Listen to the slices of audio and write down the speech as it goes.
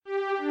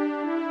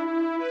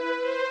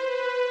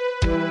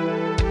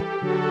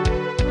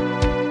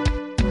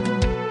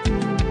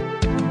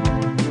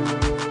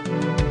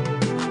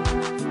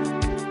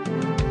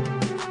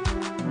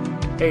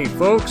Hey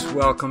folks,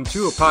 welcome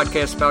to a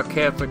podcast about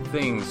Catholic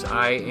things.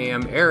 I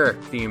am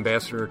Eric, the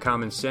ambassador of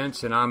common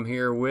sense, and I'm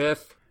here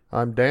with...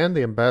 I'm Dan,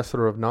 the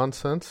ambassador of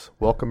nonsense.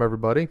 Welcome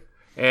everybody.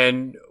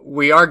 And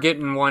we are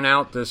getting one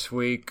out this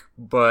week,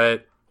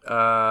 but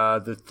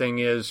the thing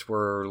is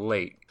we're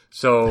late.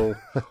 So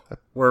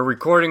we're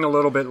recording a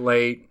little bit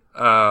late,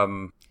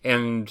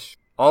 and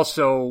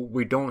also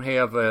we don't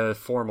have a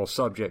formal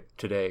subject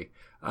today.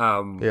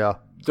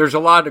 There's a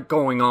lot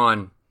going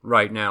on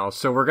right now,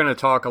 so we're going to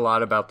talk a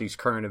lot about these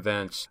current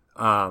events.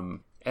 And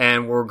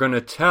we're going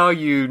to tell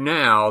you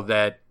now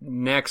that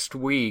next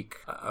week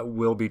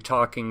we'll be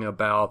talking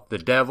about the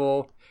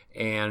devil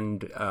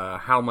and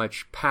how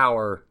much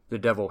power the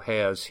devil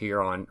has here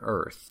on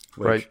earth,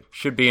 which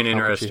should be an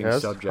interesting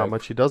subject. How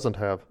much he doesn't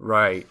have.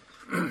 Right.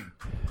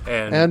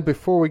 And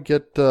before we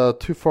get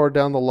too far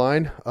down the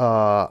line,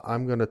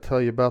 I'm going to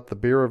tell you about the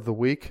beer of the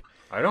week.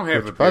 I don't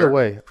have a beer. By the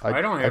way,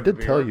 I don't have I did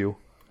beer. tell you.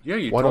 Yeah,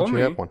 you why told don't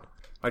me. You have one?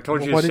 I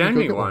told you to send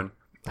me one.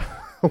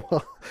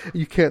 Well,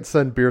 you can't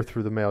send beer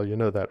through the mail. You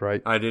know that,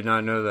 right? I did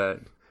not know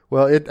that.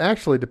 Well, it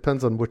actually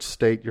depends on which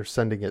state you're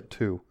sending it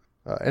to,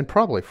 and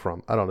probably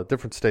from. I don't know.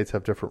 Different states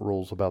have different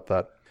rules about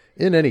that.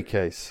 In any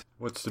case,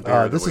 what's the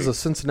beer? This is a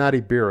Cincinnati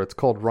beer. It's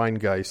called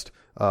Rheingeist.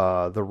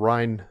 The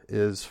Rhine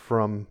is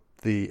from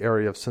the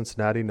area of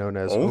Cincinnati known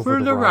as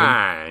Over the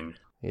Rhine.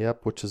 Yep,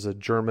 which is a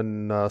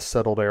German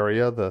settled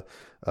area. The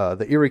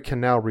Erie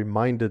Canal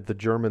reminded the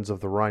Germans of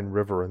the Rhine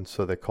River, and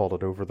so they called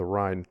it Over the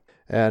Rhine.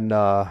 And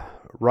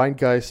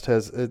Rheingeist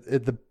has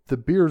the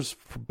beers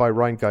by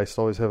Rheingeist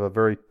always have a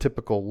very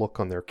typical look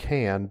on their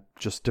can,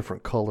 just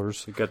different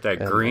colors. You got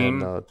that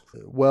green.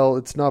 Well,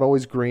 it's not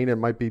always green. It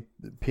might be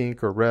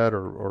pink or red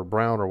or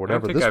brown or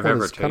whatever. I don't think I've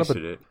ever tasted kind of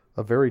it.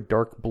 A very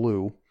dark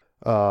blue.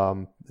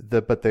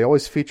 But they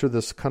always feature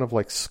this kind of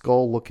like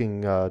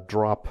skull-looking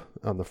drop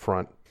on the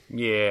front.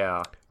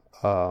 Yeah.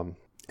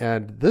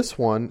 And this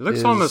one it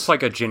looks almost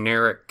like a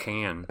generic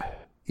can.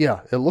 Yeah,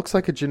 it looks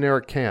like a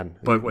generic can.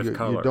 But with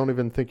color. You don't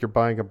even think you're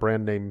buying a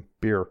brand name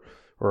beer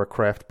or a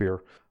craft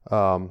beer.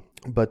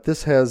 But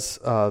this has,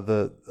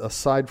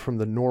 aside from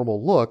the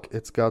normal look,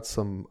 it's got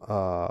some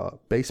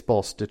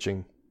baseball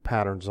stitching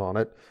patterns on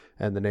it.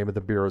 And the name of the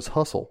beer is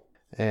Hustle.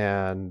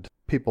 And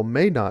people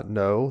may not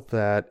know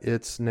that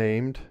it's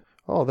named...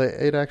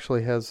 it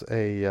actually has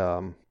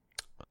a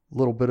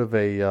little bit of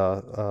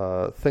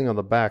a thing on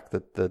the back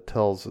that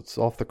tells it's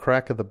off the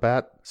crack of the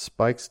bat,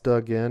 spikes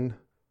dug in,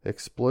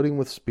 exploding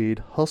with speed,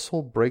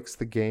 Hustle breaks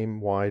the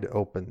game wide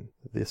open.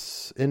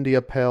 This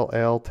India Pale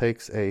Ale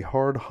takes a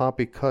hard,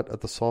 hoppy cut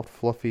at the soft,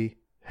 fluffy,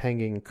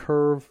 hanging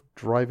curve,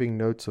 driving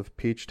notes of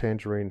peach,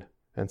 tangerine,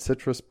 and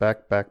citrus,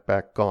 back,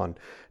 gone.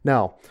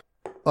 Now,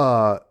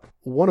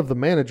 one of the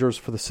managers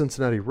for the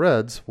Cincinnati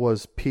Reds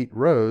was Pete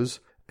Rose,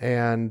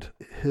 and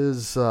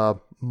his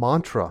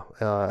mantra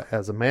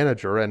as a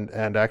manager,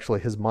 and actually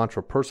his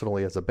mantra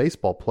personally as a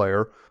baseball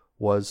player,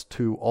 was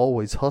to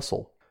always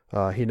hustle.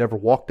 He never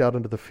walked out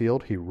into the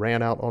field. He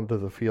ran out onto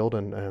the field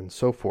and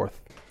so forth.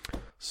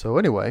 So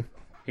anyway.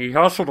 He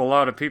hustled a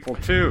lot of people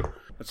too.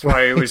 That's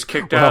why he was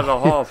kicked out of the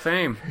Hall of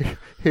Fame.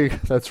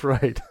 That's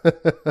right.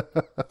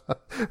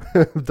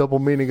 Double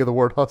meaning of the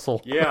word hustle.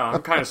 Yeah,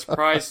 I'm kind of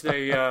surprised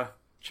they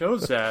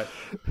chose that.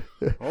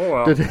 Oh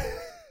well.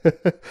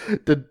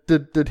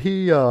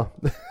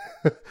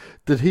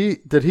 Did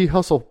he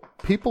hustle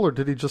people, or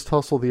did he just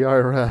hustle the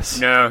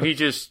IRS? No,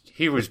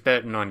 he was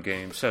betting on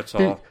games. That's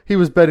all. He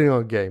was betting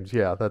on games.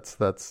 Yeah, that's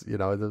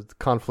the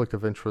conflict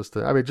of interest.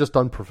 I mean, just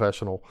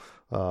unprofessional.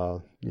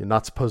 You're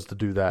not supposed to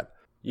do that.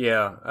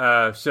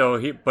 Yeah.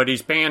 But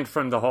he's banned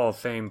from the Hall of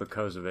Fame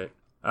because of it.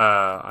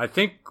 I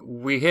think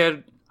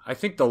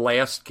the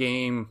last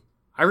game.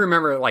 I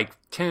remember like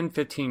 10,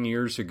 15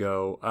 years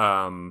ago,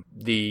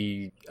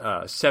 the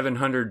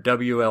 700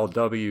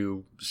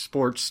 WLW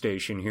sports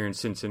station here in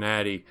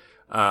Cincinnati,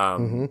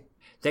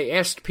 they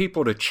asked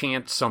people to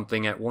chant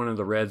something at one of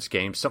the Reds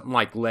games, something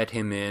like let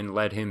him in,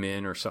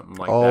 or something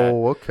like that.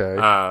 Oh, okay.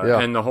 Yeah.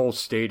 And the whole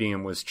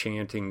stadium was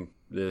chanting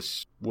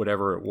this,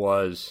 whatever it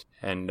was,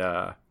 and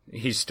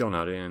he's still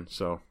not in,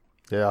 so.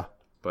 Yeah.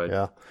 But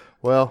yeah.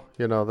 Well,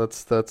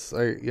 that's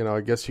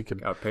I guess you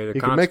could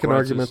make an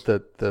argument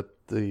that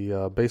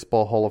the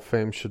Baseball Hall of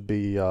Fame should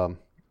be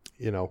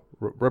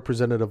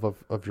representative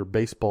of your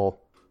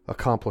baseball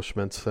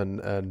accomplishments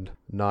and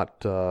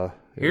not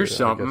here's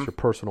something. I guess your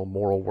personal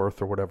moral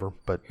worth or whatever.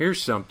 But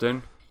here's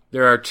something.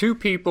 There are two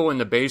people in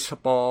the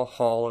Baseball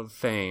Hall of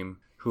Fame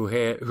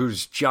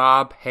whose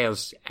job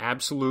has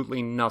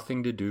absolutely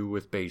nothing to do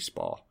with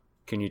baseball.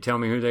 Can you tell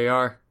me who they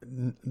are?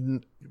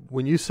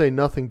 When you say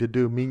nothing to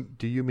do,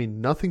 do you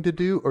mean nothing to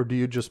do, or do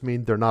you just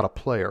mean they're not a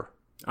player?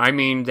 I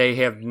mean they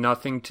have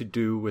nothing to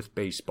do with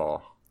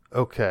baseball.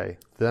 Okay,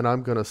 then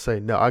I'm going to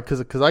say no,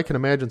 because I can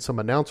imagine some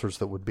announcers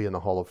that would be in the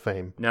Hall of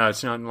Fame. No,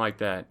 it's nothing like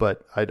that.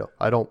 But I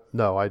don't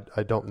know.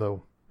 I don't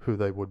know who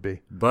they would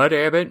be. Bud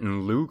Abbott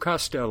and Lou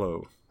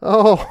Costello.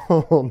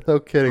 Oh, no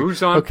kidding.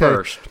 Who's on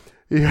first?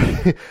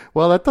 Yeah,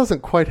 well, that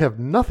doesn't quite have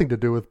nothing to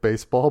do with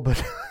baseball,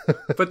 but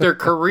But their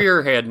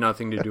career had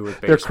nothing to do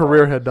with baseball. their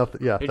career had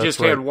nothing. Yeah, They that's just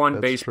right. had one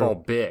That's baseball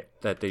true. bit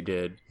that they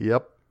did.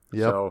 Yep.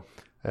 So,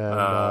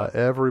 And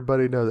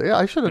everybody knows. Yeah,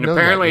 I should have and known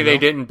apparently that, you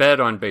they know? didn't bet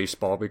on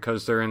baseball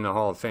because they're in the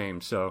Hall of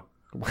Fame. So,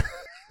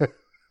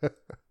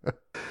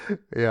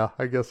 Yeah,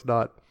 I guess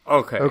not.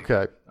 okay.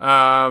 Okay.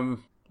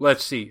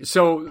 Let's see.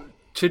 So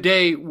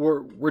today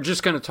we're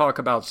just going to talk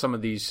about some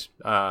of these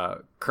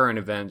current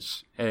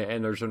events,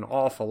 and there's an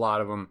awful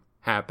lot of them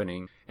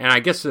happening. And I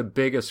guess the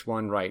biggest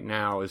one right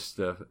now is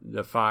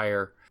the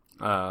fire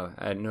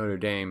at Notre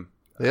Dame.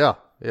 Yeah.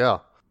 Yeah.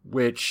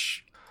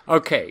 Which,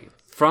 okay,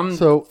 from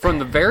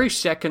the very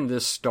second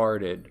this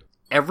started,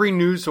 every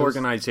news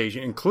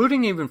organization,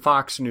 including even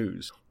Fox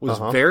News, was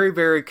very,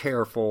 very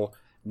careful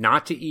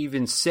not to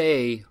even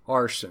say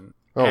arson.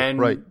 Oh, and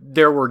right.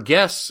 there were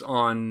guests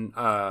on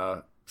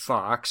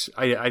Fox,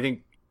 I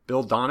think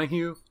Bill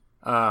Donahue,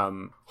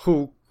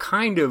 who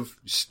kind of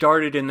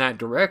started in that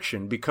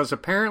direction, because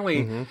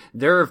apparently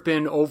there have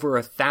been over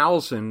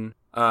 1,000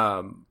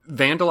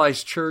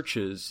 vandalized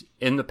churches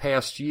in the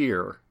past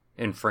year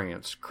in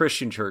France,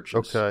 Christian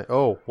churches. Okay.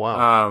 Oh,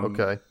 wow.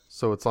 Okay.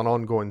 So it's an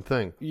ongoing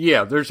thing.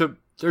 Yeah, there's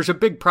a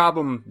big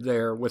problem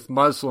there with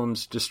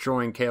Muslims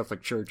destroying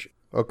Catholic churches.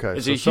 Okay.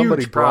 It's so a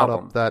somebody huge brought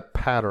problem. up that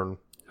pattern.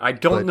 I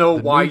don't But know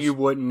the why news- you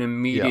wouldn't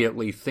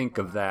immediately think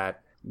of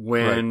that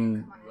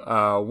when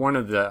one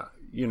of the,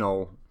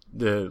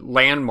 the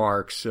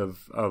landmarks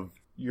of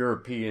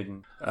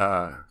European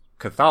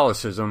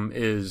Catholicism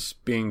is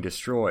being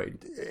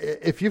destroyed.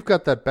 If you've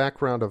got that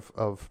background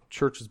of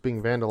churches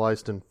being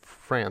vandalized in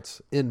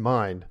France in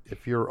mind,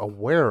 if you're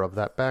aware of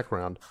that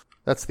background,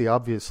 that's the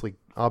obvious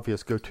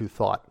go-to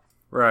thought.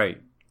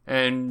 Right.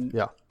 And,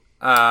 Yeah.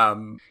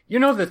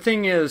 the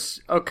thing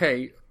is,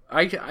 okay,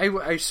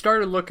 I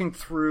started looking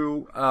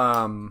through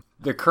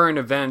the current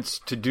events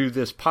to do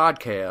this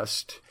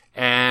podcast,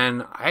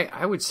 and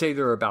I would say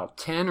there are about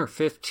 10 or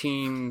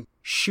 15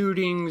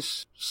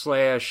 shootings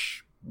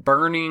 /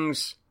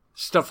 burnings,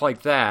 stuff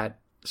like that,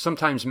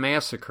 sometimes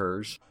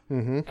massacres.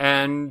 Mm-hmm.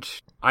 And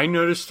I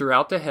noticed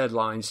throughout the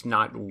headlines,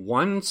 not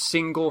one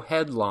single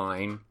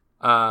headline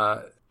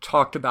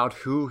talked about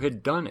who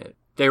had done it.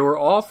 They were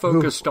all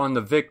focused on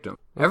the victim.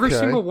 Every Okay.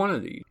 single one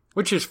of these,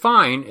 which is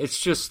fine. It's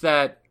just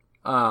that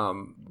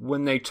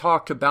when they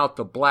talked about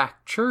the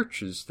black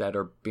churches that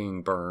are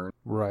being burned,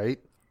 Right.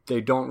 they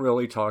don't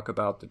really talk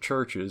about the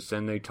churches,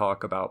 and they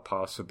talk about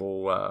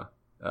possible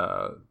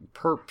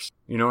perps.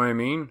 You know what I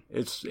mean?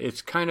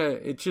 It kind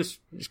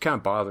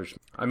of bothers me.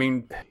 I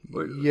mean,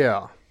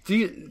 Yeah.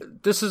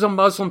 this is a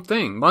Muslim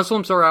thing.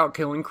 Muslims are out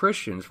killing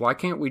Christians. Why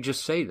can't we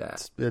just say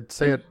that?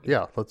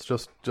 Yeah, let's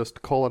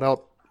just call it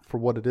out for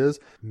what it is.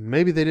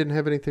 Maybe they didn't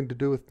have anything to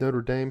do with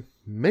Notre Dame.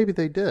 Maybe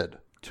they did.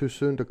 Too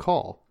soon to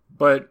call.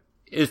 But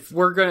if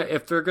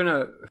they're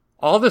gonna,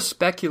 all the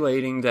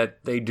speculating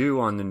that they do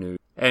on the news,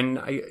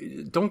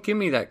 and don't give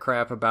me that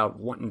crap about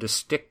wanting to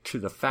stick to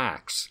the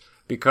facts,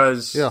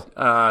 because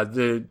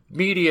the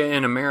media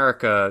in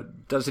America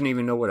doesn't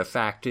even know what a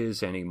fact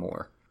is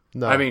anymore.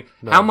 No, I mean,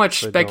 no, how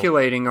much they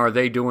speculating are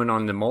they doing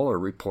on the Mueller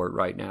report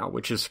right now,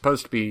 which is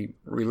supposed to be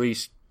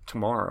released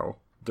tomorrow,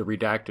 the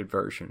redacted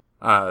version?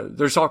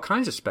 There's all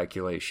kinds of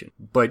speculation,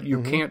 but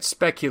you can't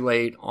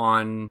speculate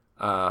on,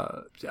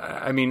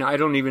 I mean, I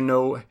don't even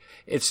know.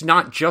 It's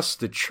not just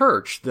the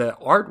church, the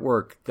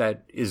artwork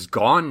that is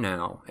gone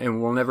now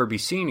and will never be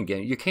seen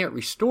again. You can't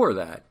restore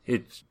that.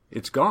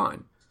 It's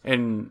gone.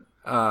 And,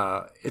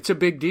 it's a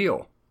big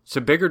deal. It's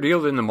a bigger deal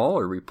than the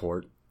Mueller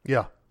report.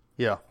 Yeah,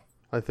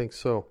 I think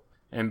so.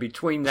 And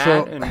between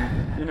that and,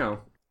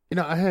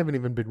 I haven't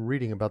even been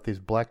reading about these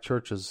black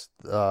churches.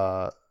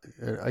 I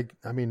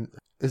mean,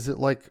 is it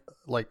like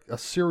a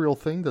serial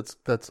thing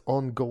that's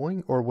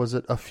ongoing, or was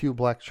it a few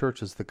black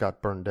churches that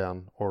got burned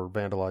down or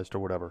vandalized or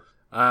whatever?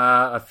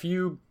 A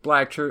few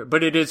black churches,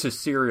 but it is a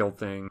serial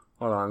thing.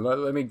 Hold on,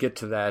 let me get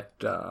to that.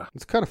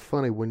 It's kind of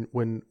funny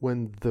when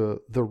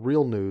the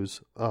real news.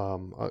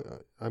 I'm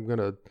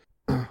gonna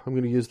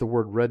use the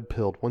word red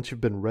pilled. Once you've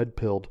been red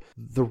pilled,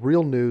 the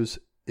real news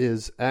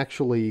is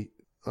actually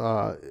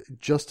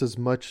just as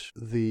much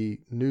the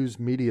news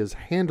media's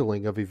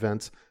handling of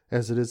events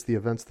as it is the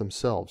events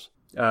themselves.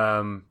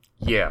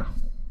 Yeah.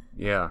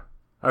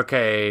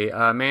 Okay,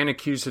 a man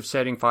accused of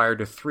setting fire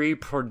to 3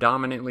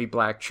 predominantly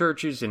black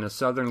churches in a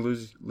southern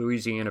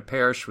Louisiana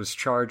parish was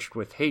charged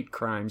with hate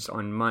crimes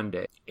on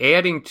Monday,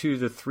 adding to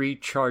the 3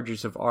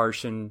 charges of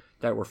arson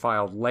that were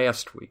filed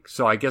last week.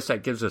 So I guess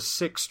that gives us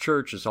 6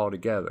 churches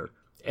altogether.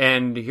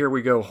 And here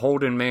we go,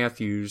 Holden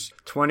Matthews,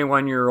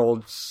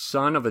 21-year-old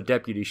son of a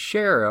deputy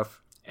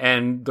sheriff,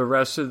 and the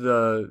rest of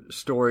the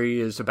story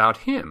is about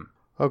him.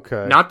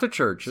 Okay. Not the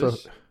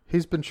churches. So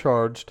he's been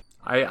charged.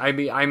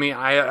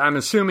 I'm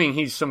assuming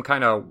he's some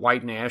kind of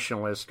white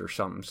nationalist or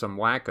something, some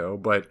wacko.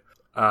 But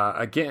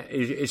again,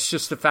 it's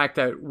just the fact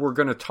that we're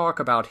going to talk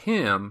about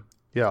him.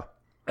 Yeah.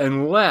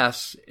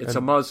 Unless it's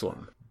a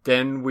Muslim,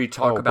 then we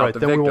talk about the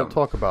then victim. we won't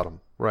talk about him.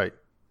 Right.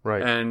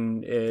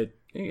 And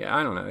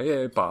I don't know.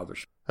 It bothers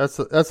me.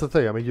 That's the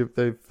thing. I mean,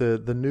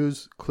 the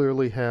news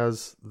clearly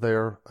has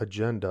their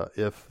agenda.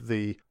 If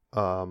the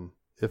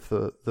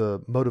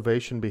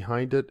motivation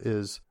behind it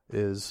is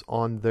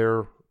on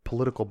their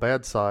political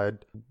bad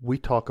side, we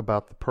talk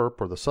about the perp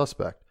or the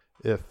suspect.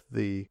 If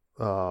the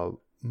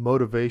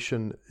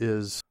motivation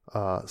is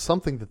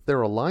something that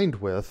they're aligned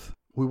with,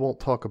 we won't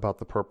talk about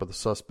the perp or the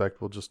suspect.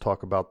 We'll just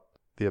talk about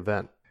the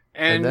event.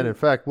 And then, in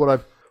fact,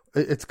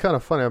 it's kind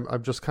of funny.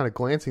 I'm just kind of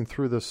glancing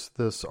through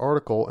this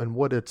article and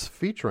what it's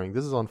featuring.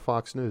 This is on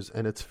Fox News,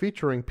 and it's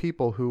featuring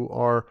people who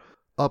are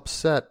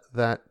upset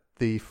that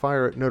the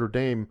fire at Notre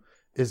Dame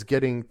is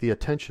getting the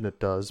attention it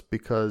does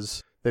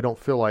because they don't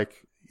feel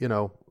like,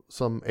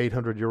 some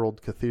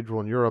 800-year-old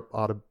cathedral in Europe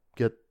ought to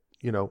get,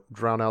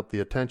 drown out the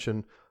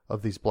attention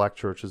of these black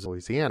churches in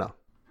Louisiana.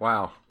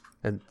 Wow.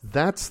 And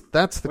that's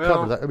the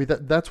cover. I mean,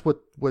 that's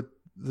what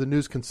the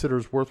news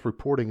considers worth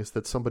reporting, is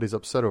that somebody's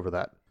upset over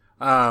that.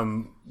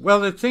 Well,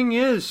 the thing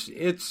is,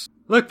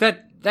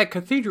 that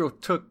cathedral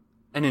took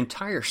an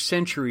entire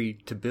century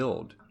to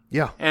build.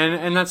 Yeah.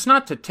 And that's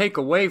not to take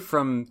away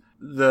from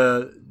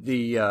the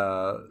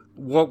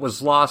what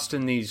was lost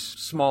in these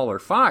smaller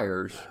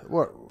fires.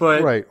 But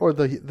right. Or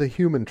the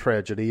human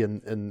tragedy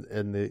and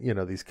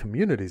the, these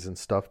communities and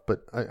stuff.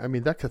 But I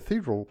mean, that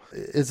cathedral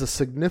is a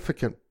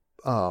significant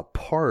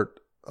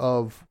part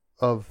of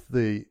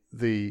the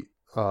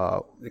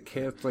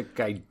Catholic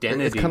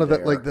identity. It's kind of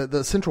that, like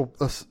the central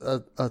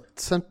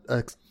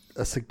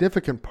a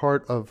significant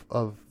part of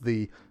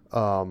the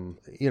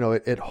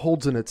it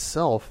holds in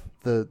itself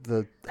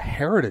the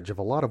heritage of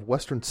a lot of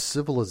Western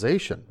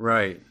civilization.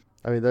 Right.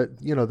 I mean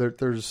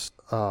there's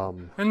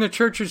and the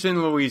churches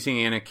in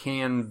Louisiana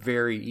can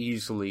very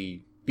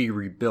easily be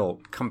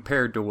rebuilt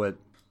compared to what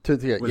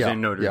was in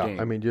Notre Dame.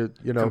 I mean you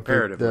know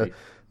comparatively.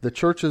 The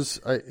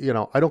churches, I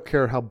don't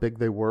care how big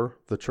they were.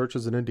 The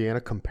churches in Indiana,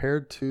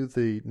 compared to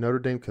the Notre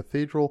Dame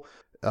Cathedral,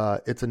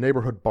 it's a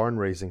neighborhood barn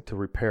raising to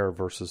repair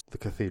versus the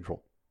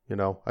cathedral.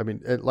 I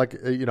mean,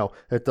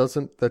 it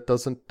doesn't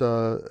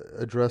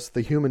address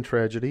the human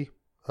tragedy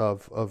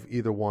of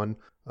either one.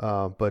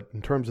 But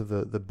in terms of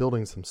the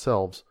buildings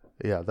themselves,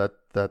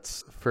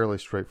 that's fairly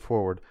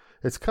straightforward.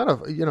 It's kind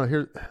of,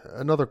 here,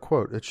 another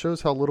quote. It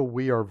shows how little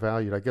we are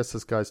valued. I guess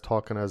this guy's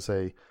talking as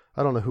I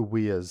don't know who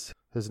we is.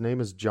 His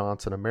name is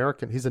Johnson,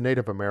 American. He's a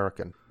Native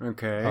American.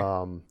 Okay.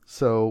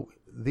 So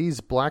these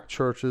black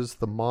churches,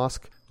 the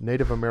mosque,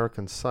 Native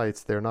American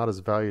sites, they're not as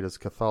valued as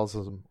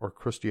Catholicism or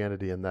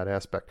Christianity in that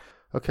aspect.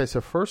 Okay,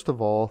 so first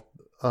of all,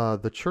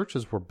 the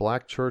churches were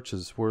black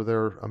churches. Were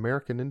there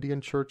American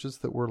Indian churches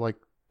that were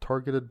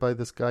targeted by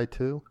this guy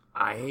too?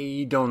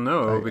 I don't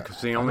know, because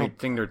the only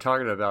thing they're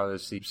talking about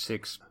is the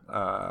 6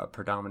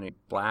 predominant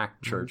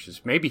black churches.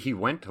 Mm-hmm. Maybe he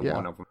went to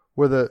one of them.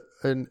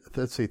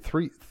 Let's see,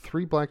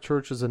 three black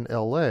churches in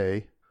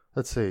L.A.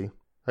 Let's see.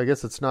 I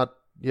guess it's not.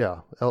 Yeah.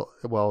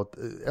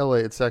 L.A.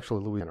 It's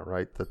actually Louisiana,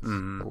 right? That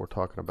we're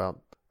talking about.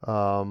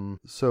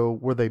 So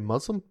were they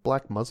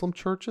black Muslim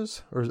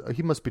churches, or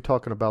he must be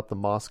talking about the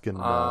mosque in?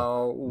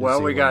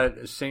 We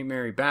got St.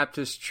 Mary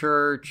Baptist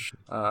Church,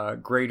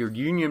 Greater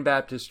Union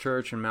Baptist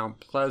Church, and Mount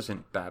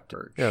Pleasant Baptist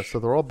Church. Yeah, so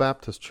they're all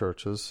Baptist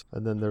churches,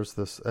 and then there's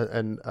this, I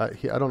don't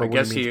know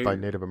what he means by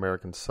Native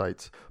American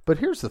sites. But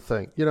here's the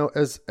thing,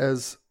 here's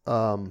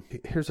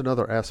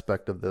another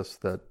aspect of this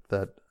that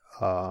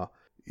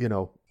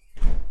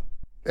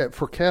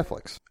for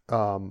Catholics,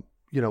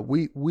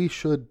 we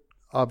should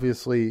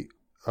obviously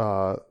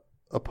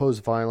oppose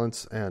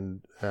violence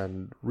and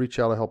reach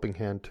out a helping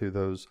hand to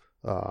those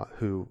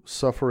who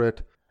suffer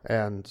it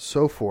and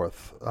so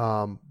forth.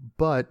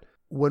 But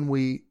when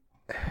we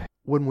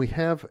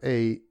have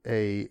a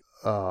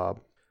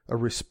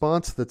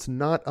response that's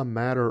not a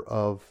matter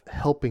of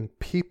helping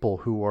people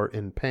who are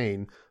in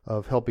pain,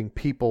 of helping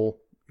people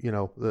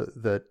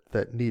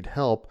that need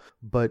help,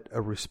 but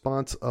a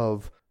response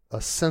of a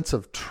sense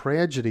of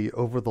tragedy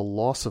over the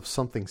loss of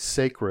something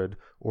sacred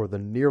or the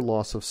near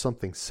loss of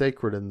something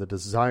sacred and the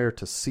desire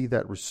to see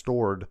that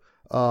restored.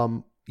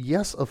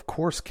 Yes, of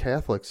course,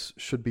 Catholics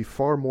should be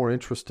far more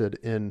interested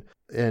in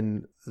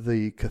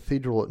the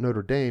cathedral at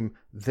Notre Dame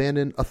than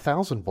in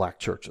 1,000 black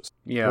churches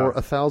or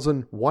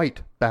 1,000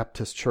 white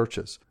Baptist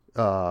churches.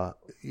 Because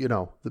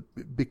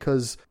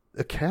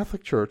a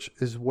Catholic church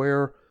is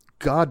where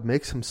God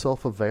makes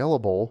himself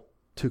available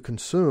to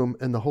consume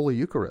in the Holy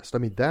Eucharist. I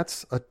mean,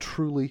 that's a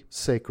truly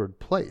sacred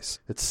place.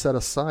 It's set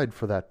aside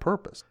for that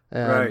purpose.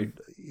 And,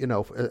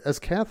 as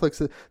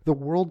Catholics, the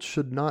world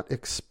should not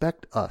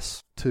expect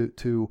us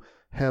to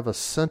have a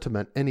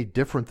sentiment any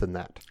different than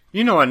that.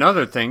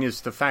 Another thing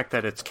is the fact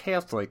that it's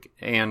Catholic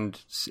and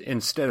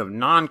instead of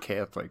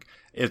non-Catholic.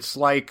 It's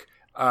like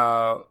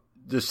the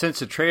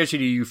sense of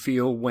tragedy you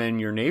feel when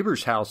your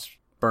neighbor's house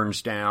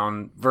burns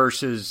down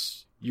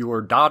versus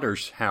your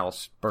daughter's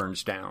house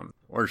burns down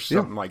or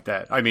something like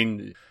that. I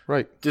mean,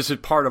 this is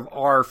part of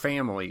our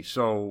family.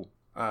 So,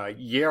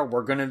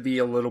 we're going to be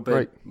a little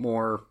bit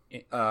more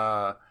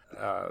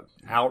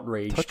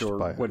outraged touched or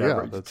by it.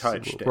 whatever, Yeah,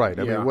 touched it. Right.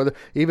 I Yeah. mean, whether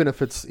even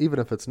if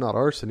it's not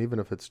arson, even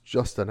if it's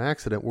just an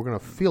accident, we're going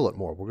to feel it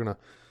more. We're going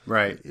to,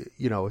 Right.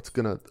 it's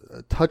going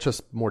to touch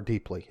us more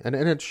deeply, and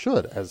it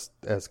should as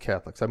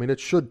Catholics. I mean, it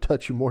should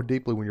touch you more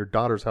deeply when your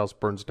daughter's house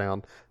burns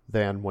down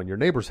than when your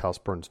neighbor's house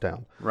burns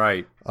down.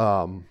 Right.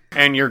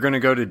 And you're going to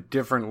go to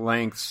different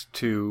lengths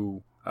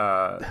to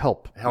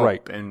help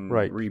right. and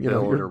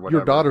rebuild or whatever.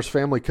 Your daughter's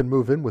family can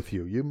move in with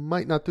you. You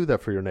might not do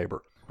that for your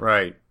neighbor.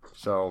 Right.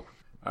 So.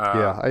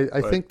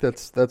 I think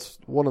that's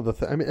one of the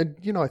things. I mean, and,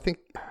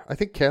 I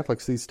think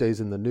Catholics these days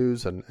in the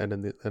news and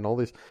in all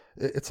these,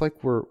 it's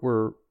like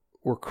we're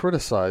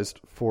criticized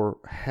for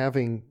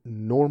having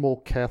normal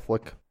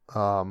Catholic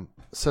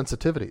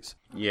sensitivities.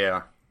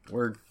 Yeah,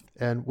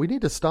 and we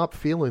need to stop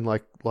feeling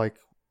like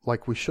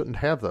we shouldn't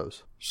have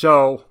those.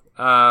 So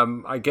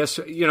I guess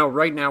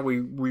right now we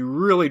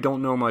really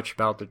don't know much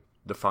about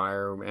the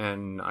fire,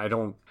 and I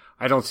don't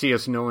see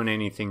us knowing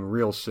anything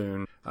real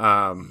soon.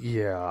 I mean,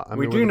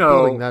 we do with a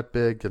know building that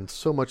big and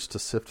so much to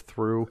sift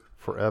through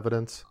for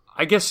evidence.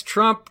 I guess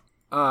Trump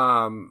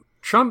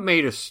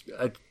made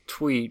a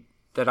tweet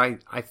that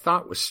I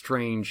thought was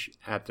strange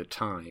at the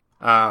time.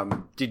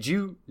 Do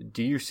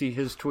you see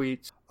his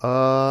tweets?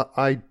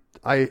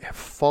 I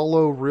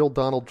follow real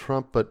Donald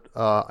Trump, but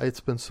it's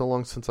been so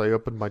long since I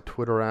opened my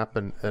Twitter app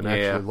and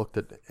actually looked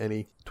at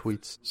any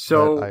tweets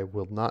that I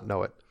will not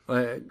know it.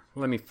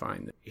 Let me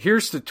find it.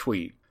 Here's the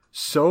tweet.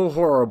 So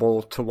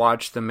horrible to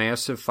watch the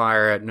massive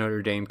fire at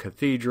Notre Dame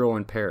Cathedral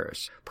in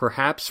Paris.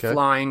 Perhaps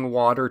flying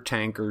water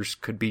tankers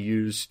could be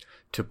used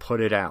to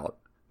put it out.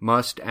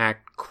 Must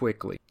act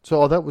quickly.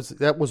 So that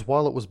was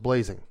while it was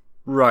blazing.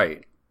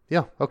 Right.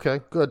 Yeah.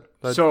 Okay. Good.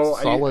 That's so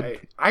solid.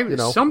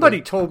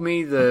 Somebody told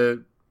me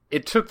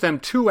it took them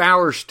 2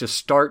 hours to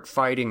start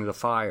fighting the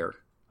fire.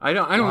 I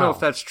don't know if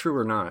that's true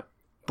or not.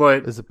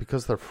 But is it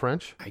because they're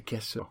French? I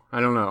guess so. I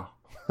don't know.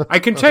 I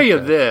can tell you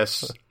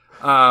this.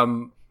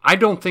 I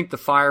don't think the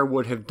fire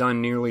would have done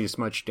nearly as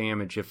much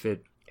damage if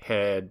it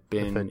had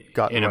been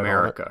in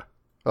America.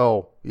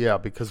 Oh, yeah,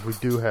 because we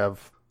do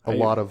have a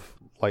lot of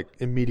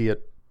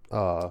immediate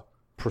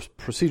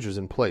procedures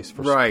in place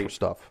for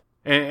stuff.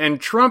 And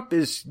Trump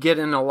is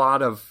getting a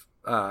lot of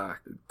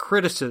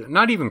criticism,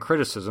 not even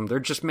criticism, they're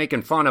just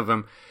making fun of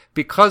him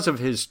because of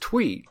his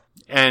tweet.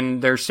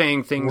 And they're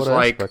saying things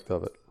like... What aspect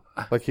of it?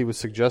 Like he was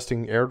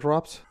suggesting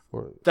airdrops?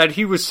 That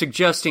he was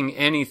suggesting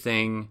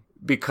anything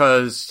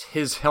because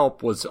his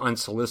help was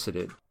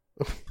unsolicited.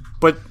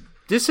 But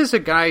this is a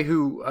guy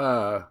who,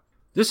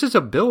 this is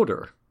a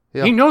builder.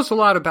 Yeah. He knows a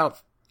lot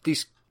about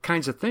these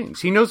kinds of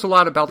things. He knows a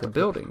lot about the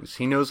buildings.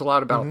 He knows a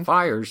lot about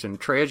fires and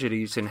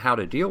tragedies and how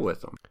to deal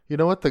with them. You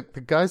know what? The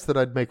guys that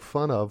I'd make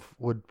fun of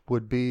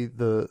would be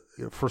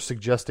for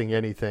suggesting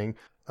anything,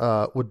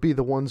 would be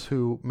the ones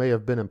who may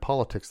have been in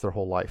politics their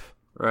whole life.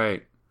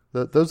 Right.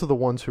 Those are the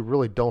ones who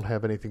really don't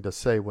have anything to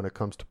say when it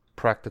comes to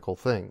practical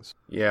things.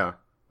 Yeah.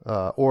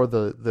 Or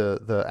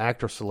the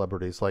actor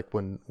celebrities, like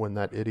when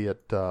that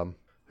idiot,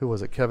 who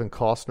was it, Kevin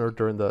Costner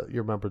during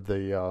you remember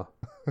the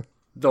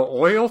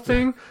oil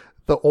thing?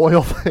 The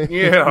oil thing.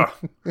 Yeah.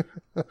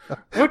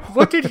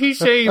 What did he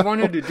say he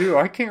wanted to do?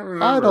 I can't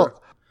remember.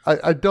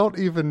 I don't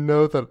even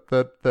know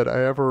that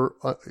I ever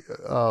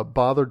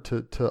bothered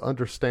to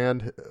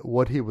understand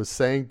what he was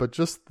saying, but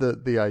just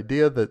the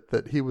idea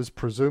that he was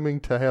presuming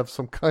to have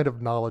some kind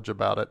of knowledge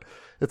about it.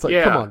 It's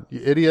like, come on,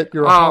 you idiot,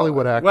 you're a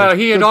Hollywood actor. Well,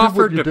 he had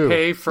offered to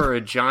pay for a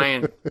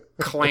giant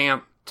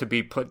clamp to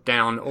be put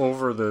down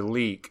over the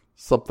leak.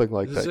 Something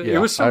like that, yeah. It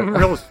was something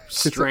real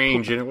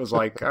strange, and it was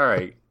like, all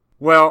right.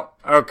 Well,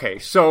 okay,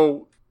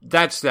 so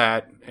that's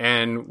that,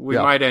 and we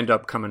might end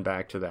up coming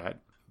back to that,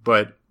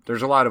 but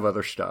there's a lot of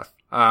other stuff.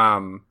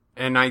 And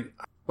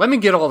let me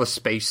get all the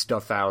space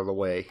stuff out of the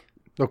way.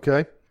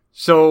 Okay.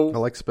 So I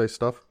like space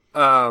stuff.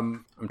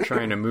 I'm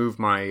trying to move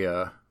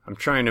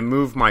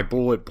my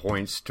bullet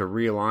points to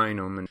realign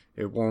them, and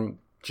it won't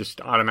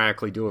just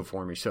automatically do it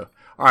for me. So,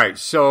 all right.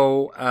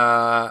 So,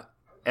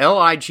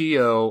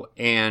 LIGO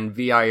and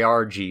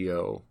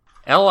VIRGO.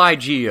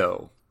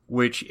 LIGO,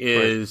 which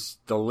is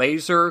the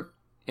Laser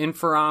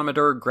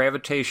Interferometer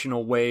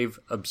Gravitational Wave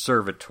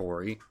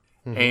Observatory,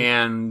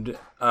 and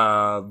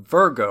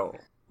Virgo,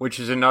 which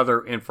is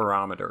another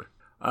interferometer,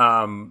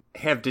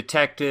 have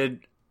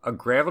detected a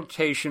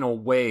gravitational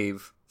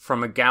wave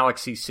from a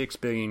galaxy 6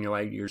 billion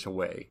light years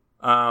away.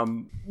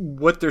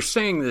 What they're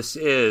saying this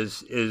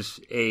is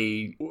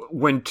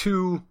when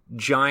two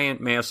giant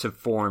massive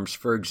forms,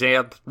 for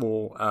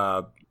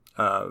example,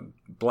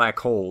 black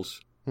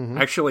holes,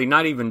 actually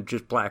not even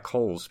just black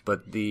holes,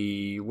 but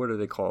what are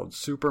they called?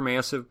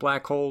 Supermassive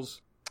black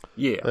holes?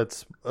 Yeah.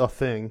 That's a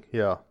thing,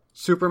 yeah.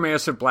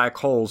 Supermassive black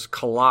holes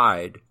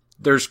collide.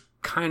 There's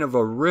kind of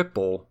a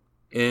ripple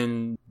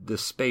in the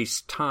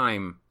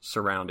space-time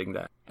surrounding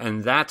that.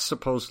 And that's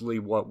supposedly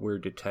what we're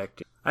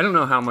detecting. I don't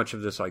know how much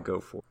of this I go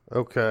for.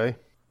 Okay.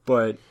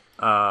 But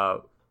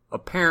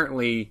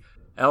apparently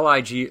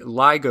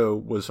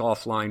LIGO was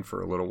offline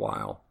for a little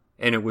while,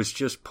 and it was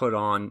just put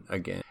on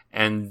again.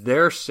 And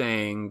they're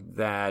saying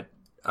that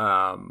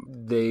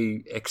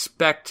they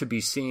expect to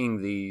be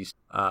seeing these,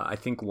 I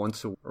think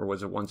or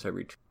was it once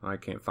every two? I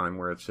can't find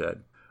where it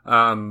said.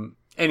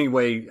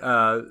 Anyway,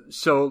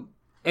 so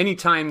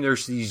anytime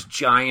there's these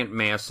giant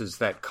masses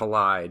that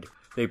collide,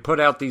 they put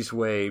out these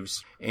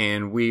waves,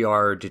 and we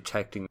are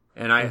detecting.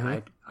 And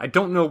I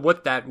don't know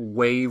what that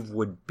wave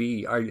would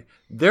be.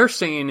 They're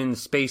saying in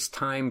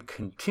space-time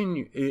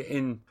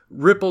in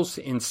ripples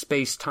in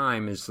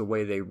space-time is the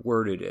way they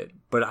worded it,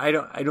 but I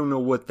don't know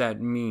what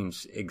that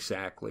means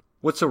exactly.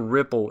 What's a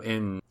ripple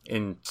in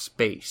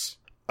space?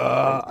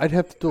 I'd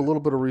have to do a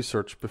little bit of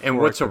research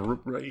before.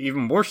 And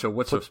even more so,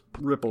 what's a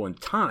ripple in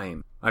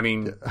time? I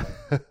mean,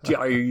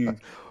 are you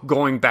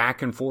going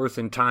back and forth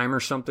in time or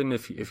something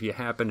if you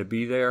happen to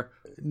be there?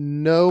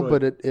 No,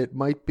 but it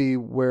might be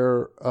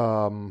where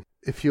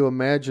if you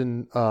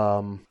imagine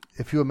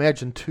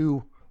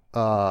two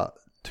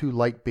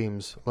light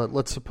beams.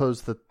 Let's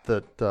suppose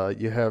that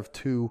you have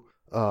two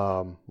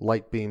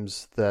light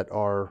beams that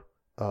are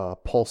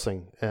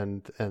pulsing,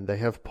 and they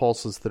have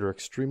pulses that are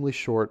extremely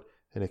short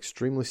and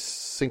extremely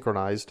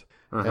synchronized,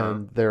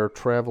 and they're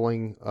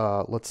traveling,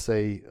 let's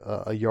say,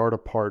 a yard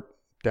apart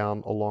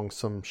down along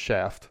some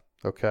shaft,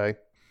 okay?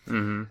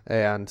 Mm-hmm.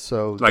 And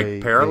so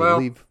parallel?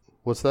 they leave.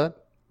 What's that?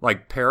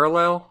 Like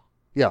parallel?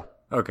 Yeah.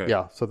 Okay.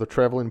 Yeah, so they're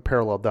traveling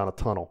parallel down a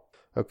tunnel.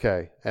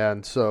 Okay.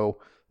 And so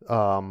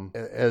so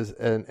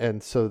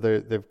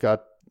they've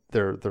got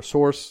their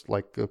source,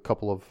 like a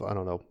couple of, I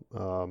don't know,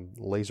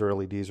 laser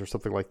LEDs or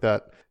something like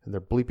that, and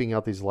they're bleeping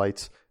out these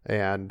lights,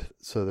 and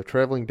so they're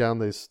traveling down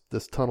this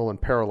tunnel in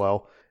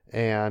parallel,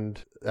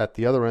 and at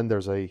the other end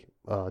there's a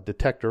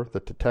detector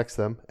that detects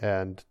them,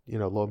 and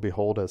lo and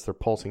behold, as they're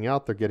pulsing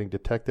out, they're getting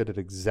detected at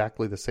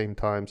exactly the same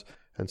times,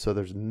 and so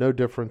there's no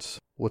difference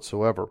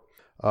whatsoever.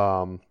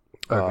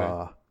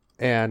 Okay.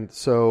 And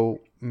so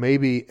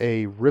maybe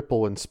a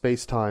ripple in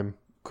space-time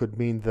could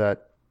mean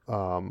that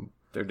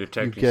they're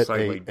detecting you get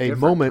slightly a different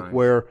moment times.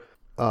 where,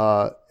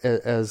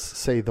 as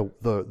say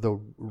the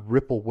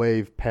ripple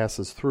wave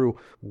passes through,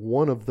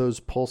 one of those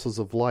pulses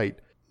of light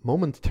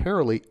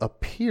momentarily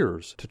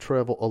appears to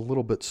travel a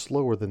little bit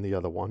slower than the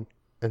other one,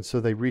 and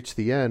so they reach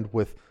the end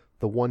with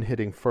the one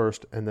hitting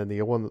first, and then the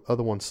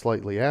other one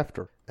slightly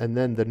after, and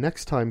then the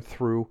next time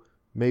through,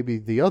 maybe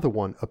the other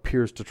one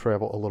appears to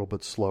travel a little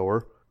bit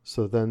slower,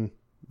 so then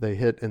they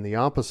hit in the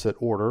opposite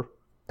order,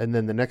 and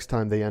then the next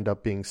time they end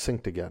up being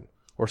synced again,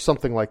 or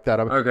something like that.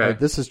 Okay.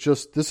 This is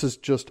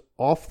just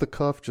off the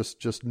cuff,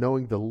 just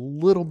knowing the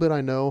little bit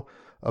I know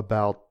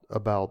about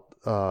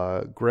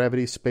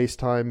gravity,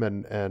 space-time,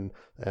 and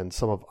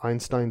some of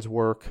Einstein's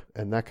work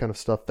and that kind of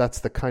stuff. That's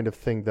the kind of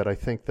thing that I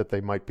think that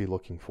they might be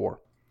looking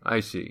for.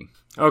 I see.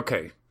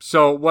 Okay.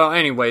 So, well,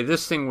 anyway,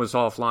 this thing was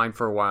offline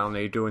for a while, and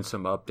they're doing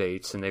some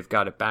updates, and they've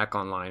got it back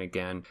online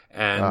again.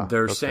 And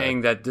they're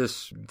saying that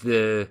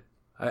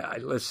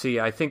let's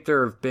see, I think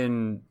there have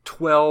been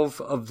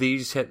 12 of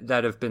these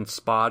that have been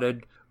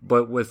spotted,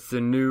 but with the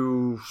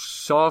new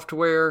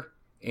software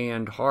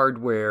and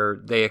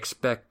hardware, they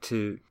expect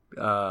to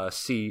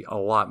see a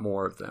lot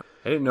more of them.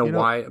 I didn't know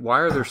why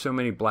are there so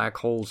many black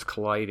holes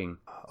colliding?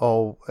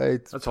 Oh,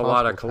 that's a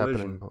lot of collision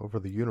happening over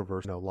the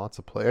universe. Lots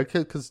of play,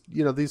 because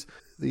these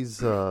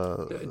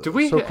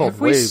so-called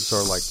waves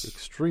are like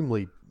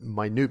extremely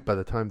minute by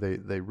the time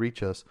they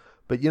reach us.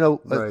 But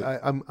right.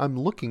 I'm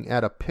looking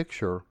at a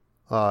picture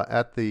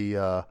at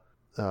the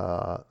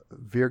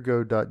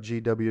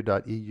virgo.gw.eu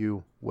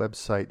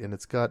website, and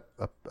it's got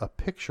a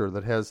picture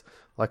that has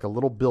like a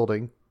little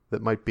building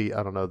that might be,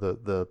 I don't know,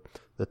 the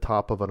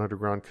top of an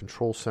underground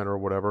control center or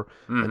whatever,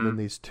 and then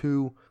these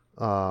two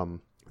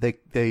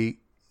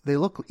they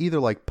look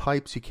either like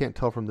pipes, you can't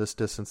tell from this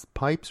distance,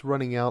 pipes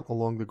running out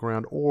along the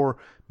ground, or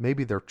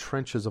maybe they're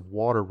trenches of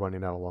water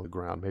running out along the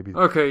ground. Maybe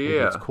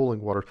it's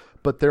cooling water,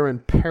 but they're in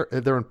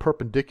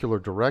perpendicular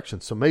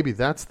directions. So maybe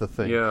that's the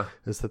thing,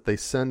 is that they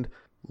send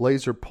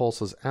laser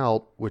pulses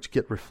out, which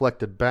get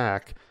reflected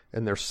back,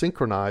 and they're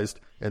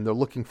synchronized, and they're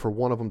looking for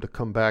one of them to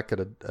come back at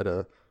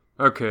a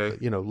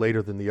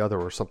later than the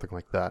other, or something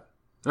like that.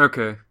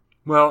 Okay.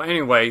 Well,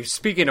 anyway,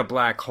 speaking of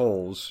black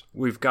holes,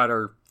 we've got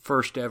our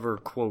first ever,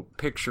 quote,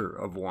 picture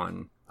of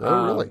one.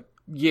 Oh, really?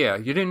 Yeah,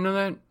 you didn't know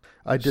that?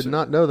 I did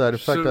not know that. In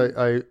fact,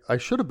 I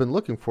should have been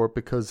looking for it,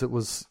 because it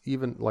was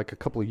even like a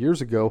couple of years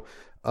ago.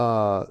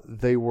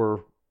 They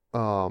were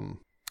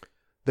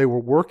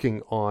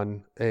working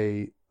on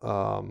a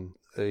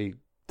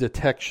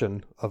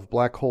detection of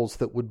black holes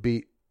that would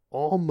be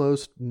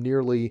almost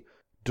nearly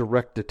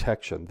direct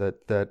detection.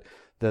 That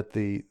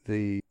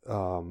the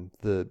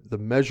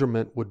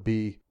measurement would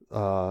be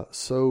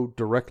so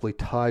directly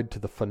tied to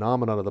the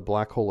phenomenon of the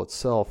black hole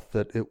itself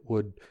that it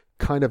would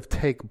kind of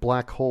take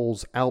black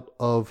holes out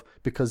of,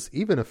 because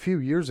even a few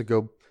years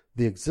ago,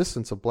 the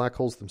existence of black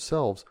holes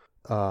themselves,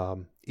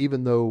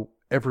 even though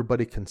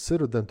everybody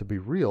considered them to be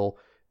real,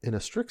 in a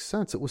strict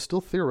sense, it was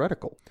still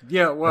theoretical.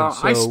 Yeah, well,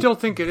 so I still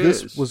think it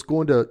is. This was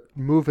going to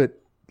move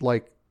it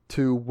like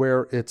to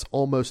where it's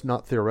almost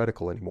not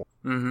theoretical anymore.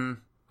 Mm-hmm.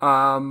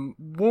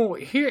 Well,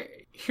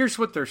 here's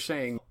what they're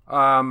saying.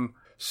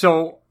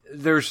 So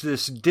there's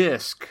this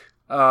disk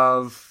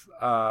of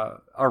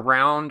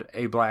around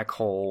a black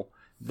hole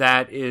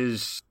that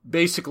is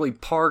basically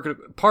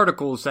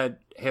particles that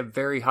have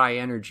very high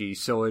energy,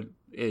 so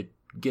it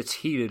gets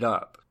heated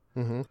up.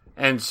 Mm-hmm.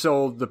 And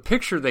so the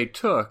picture they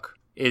took,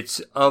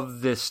 it's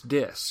of this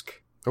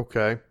disk.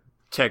 Okay.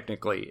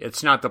 Technically,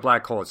 it's not the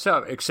black hole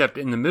itself, except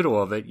in the middle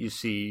of it, you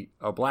see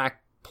a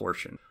black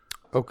portion.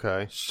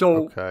 Okay.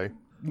 So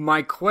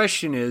my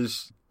question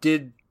is,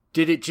 did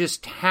it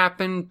just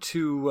happen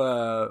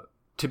to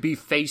be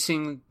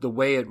facing the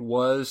way it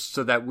was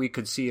so that we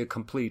could see a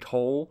complete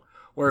hole?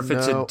 Or if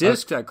it's a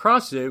disk that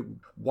crosses it,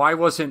 why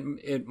wasn't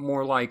it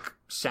more like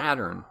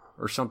Saturn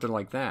or something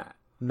like that?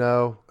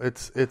 No,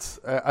 it's.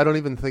 I don't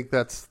even think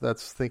that's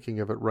thinking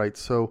of it right.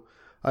 So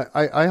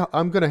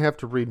I'm going to have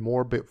to read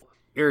more. But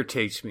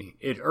irritates me.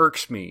 It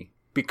irks me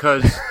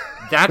because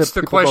that's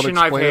the question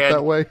I've had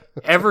that way.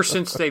 ever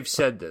since they've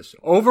said this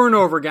over and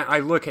over again. I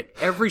look at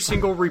every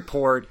single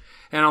report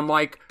and I'm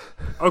like,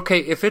 okay,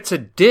 if it's a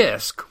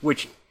disk,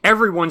 which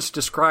everyone's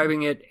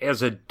describing it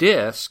as a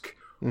disk,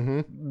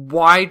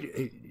 why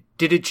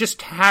did it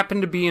just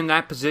happen to be in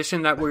that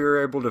position that we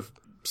were able to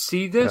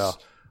see this?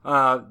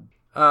 Yeah.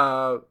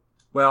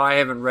 Well, I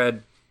haven't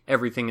read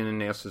everything in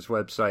the NASA's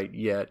website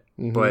yet,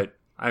 but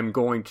I'm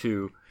going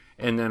to,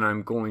 and then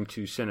I'm going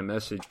to send a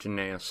message to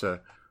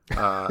NASA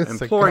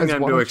imploring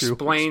them to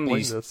explain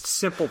these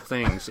simple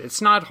things.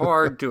 It's not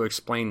hard to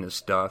explain this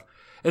stuff.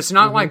 It's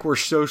not like we're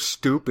so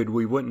stupid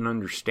we wouldn't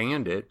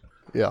understand it.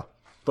 Yeah.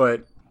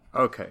 But,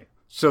 okay.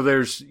 So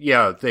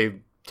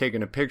they've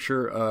taken a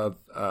picture of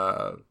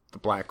the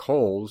black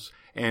holes,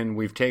 and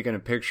we've taken a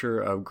picture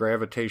of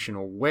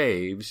gravitational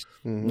waves.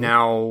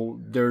 Now,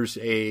 there's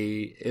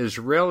a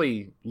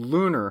Israeli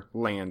lunar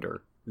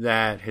lander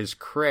that has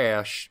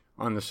crashed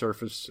on the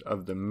surface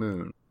of the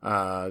moon.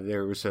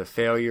 There was a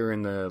failure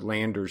in the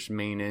lander's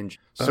main engine.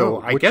 So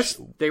I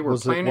guess they were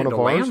planning to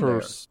land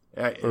there.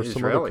 Or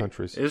some other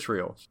countries?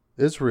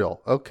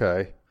 Israel,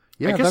 okay.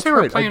 Yeah, I guess they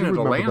were planning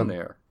to land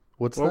there.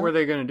 What were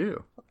they going to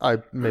do? I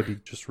maybe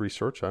just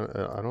research.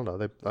 I don't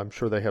know. I'm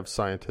sure they have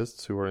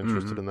scientists who are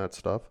interested in that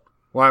stuff.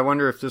 Well, I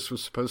wonder if this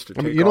was supposed to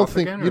take you don't off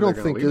think again, you don't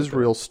think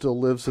Israel still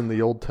lives in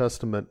the Old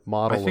Testament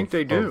model? I think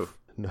they do.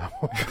 No.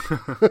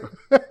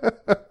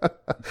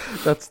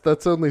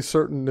 That's only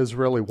certain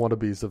Israeli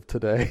wannabes of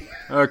today.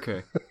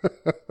 Okay.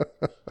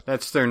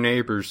 That's their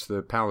neighbors,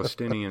 the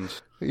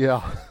Palestinians.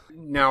 Yeah.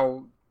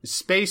 Now,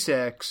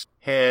 SpaceX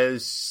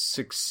has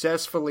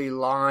successfully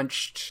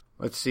launched,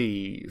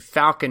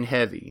 Falcon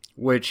Heavy,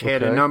 which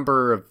had a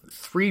number of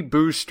 3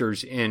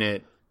 boosters in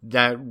it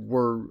that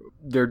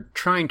they're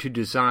trying to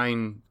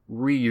design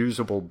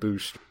reusable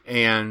boosters.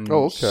 And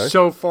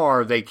so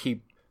far they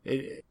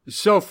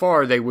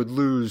would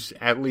lose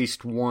at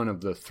least one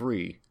of the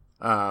 3.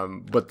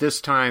 But this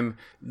time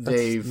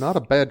That's not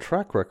a bad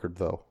track record,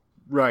 though.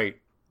 Right.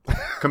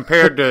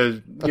 Compared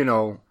to,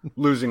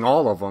 losing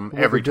all of them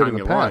every time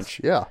you launch.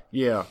 Yeah.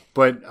 Yeah.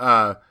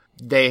 But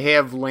they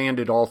have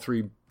landed all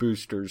 3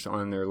 boosters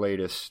on their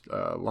latest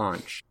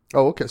launch.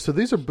 Oh, okay. So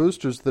these are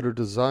boosters that are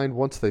designed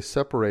once they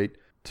separate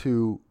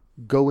to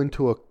go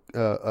into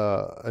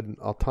an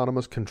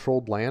autonomous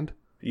controlled land?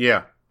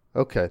 Yeah.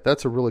 Okay.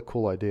 That's a really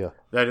cool idea.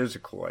 That is a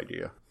cool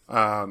idea.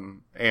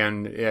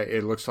 And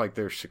it looks like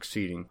they're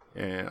succeeding.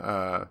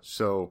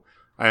 So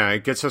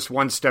it gets us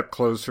one step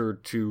closer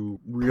to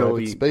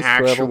really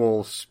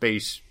actual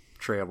space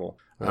travel.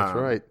 That's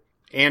right.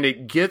 And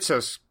it gets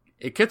us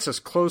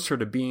closer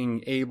to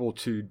being able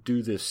to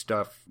do this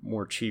stuff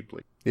more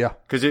cheaply. Yeah.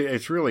 Because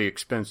it's really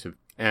expensive.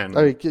 And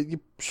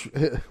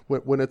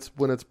when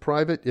it's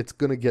private, it's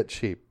going to get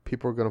cheap.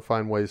 People are going to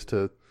find ways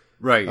to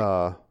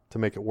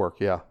make it work.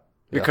 Yeah.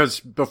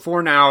 Because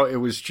before now, it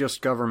was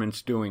just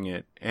governments doing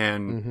it.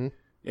 And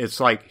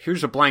it's like,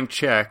 here's a blank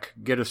check,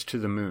 get us to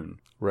the moon.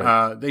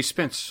 Right. They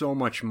spent so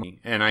much money.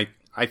 And I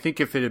think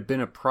if it had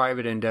been a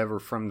private endeavor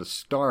from the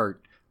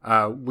start,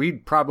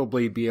 we'd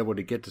probably be able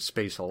to get to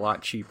space a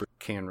lot cheaper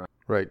than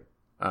Right.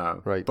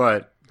 Right.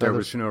 But there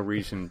was no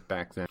reason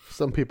back then.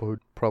 Some people who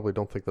probably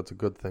don't think that's a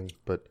good thing,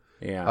 but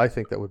yeah, I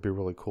think that would be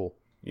really cool.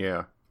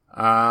 Yeah.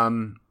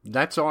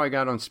 That's all I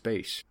got on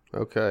space.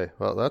 Okay.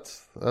 Well,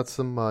 that's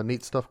some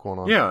neat stuff going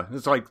on. Yeah.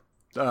 It's like,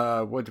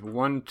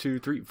 1, 2,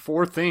 3,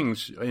 4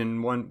 things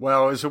in one.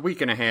 Well, it's a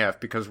week and a half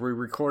because we're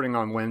recording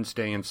on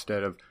Wednesday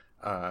instead of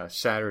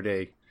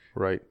Saturday.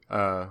 Right.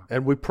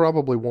 And we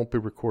probably won't be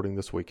recording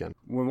this weekend.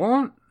 We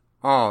won't?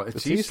 Oh,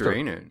 it's Easter,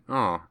 ain't it?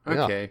 Oh,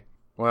 okay. Yeah.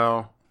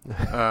 Well, in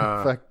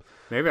fact,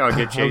 maybe I'll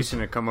get Jason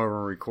to come over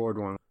and record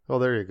one. Oh,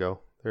 there you go.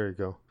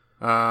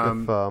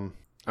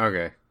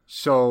 Okay.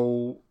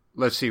 So,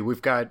 let's see.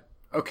 We've got...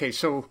 Okay,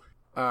 so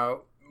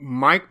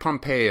Mike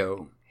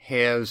Pompeo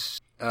has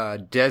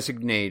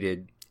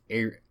designated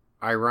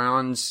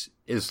Iran's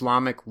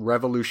Islamic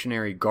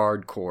Revolutionary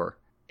Guard Corps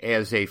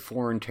as a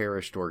foreign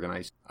terrorist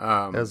organization.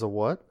 As a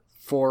what?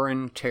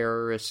 Foreign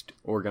terrorist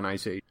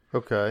organization.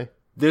 Okay.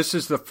 This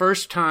is the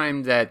first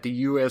time that the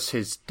U.S.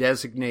 has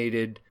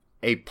designated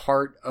a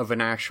part of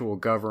an actual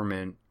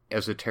government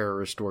as a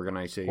terrorist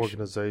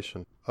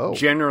organization. Oh.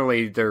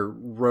 Generally, they're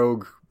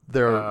rogue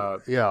they're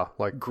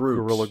like groups.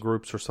 guerrilla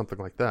groups or something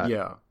like that.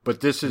 Yeah,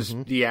 but this is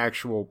the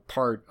actual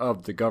part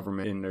of the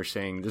government, and they're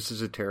saying this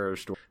is a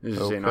terrorist. This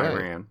is in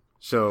Iran.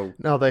 So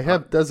now they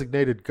have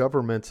designated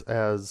governments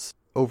as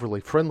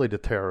overly friendly to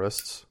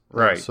terrorists,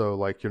 right? So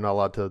like you're not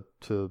allowed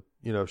to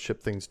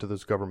ship things to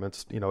those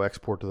governments,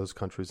 export to those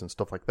countries and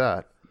stuff like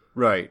that.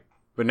 Right.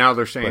 But now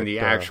they're saying the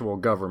actual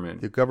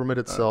government. The government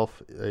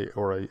itself,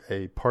 or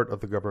a part of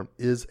the government,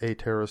 is a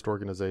terrorist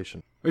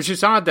organization. It's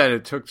just odd that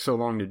it took so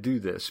long to do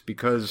this,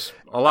 because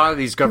a lot of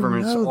these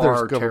governments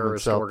are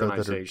terrorist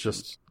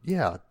organizations.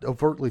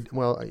 Overtly,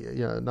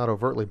 not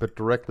overtly, but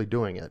directly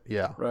doing it.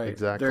 Yeah, right.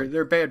 Exactly.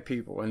 They're bad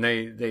people, and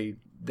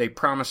they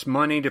promise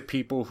money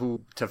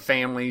to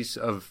families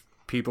of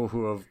people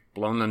who have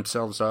blown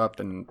themselves up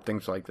and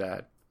things like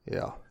that.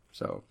 Yeah.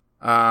 So,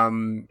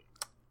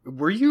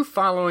 were you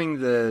following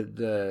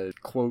the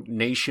quote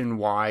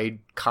nationwide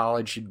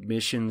college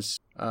admissions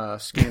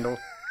scandal?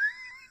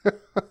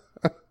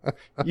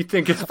 You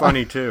think it's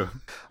funny too?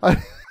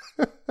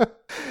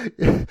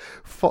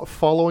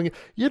 Following,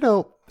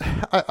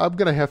 I'm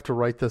going to have to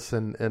write this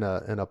in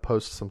a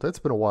post sometime. It's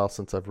been a while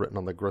since I've written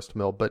on the grist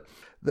mill, but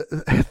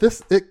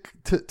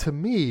to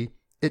me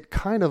it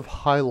kind of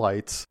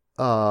highlights,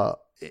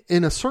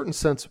 in a certain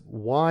sense,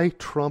 why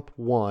Trump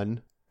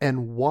won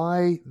and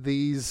why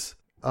these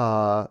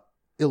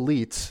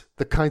elites,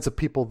 the kinds of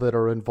people that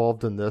are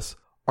involved in this,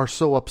 are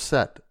so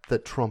upset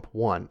that Trump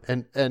won.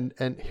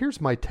 And here's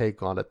my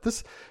take on it.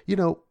 This,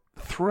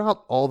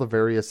 throughout all the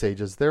various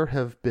ages, there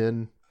have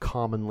been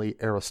commonly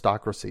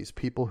aristocracies,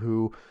 people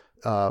who,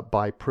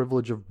 by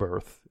privilege of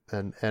birth,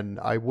 and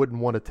I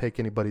wouldn't want to take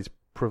anybody's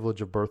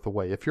privilege of birth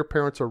away. If your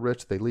parents are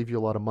rich, they leave you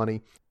a lot of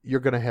money, you're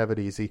going to have it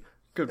easy.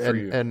 Good for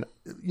you. And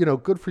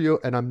good for you.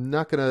 And I'm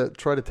not going to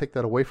try to take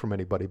that away from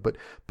anybody. But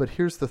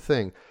here's the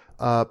thing.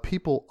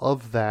 People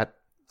of that,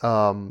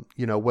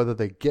 whether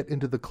they get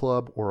into the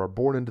club or are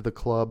born into the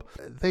club,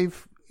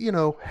 they've,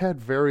 had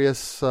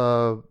various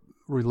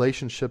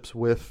relationships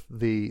with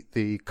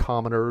the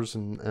commoners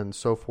and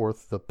so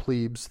forth, the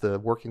plebes, the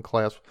working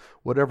class,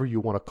 whatever you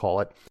want to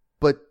call it.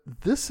 But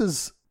this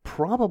is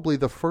probably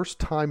the first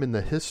time in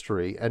the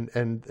history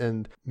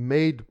and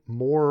made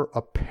more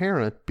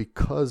apparent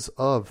because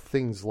of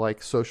things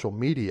like social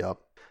media.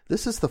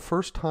 This is the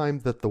first time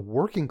that the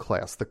working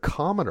class, the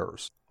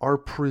commoners, are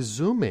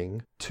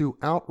presuming to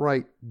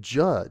outright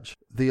judge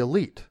the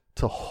elite,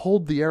 to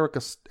hold the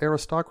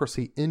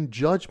aristocracy in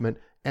judgment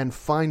and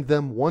find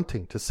them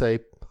wanting to say,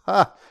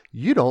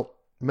 you don't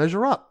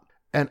measure up.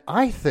 And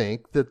I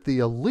think that the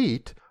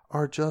elite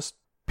are just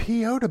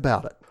PO'd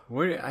about it.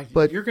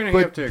 You're going to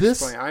have to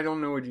explain. I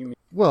don't know what you mean.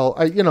 Well,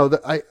 are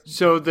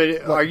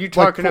you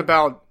talking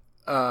about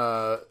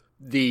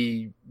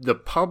the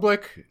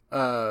public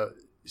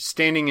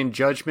standing in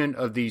judgment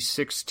of these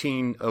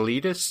 16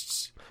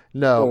 elitists?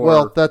 No,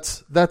 well,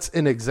 that's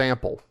an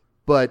example.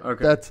 But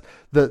that's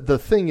the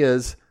thing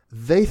is,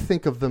 they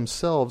think of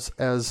themselves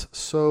as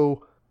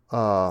so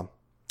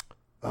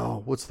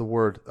what's the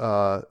word?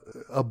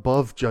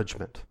 Above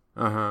judgment.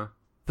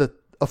 That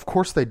of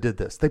course they did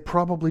this. They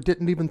probably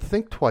didn't even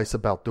think twice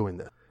about doing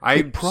this.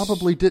 They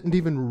probably didn't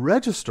even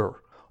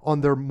register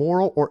on their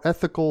moral or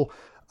ethical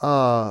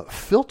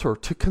filter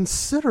to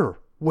consider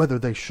whether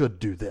they should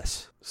do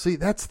this. See,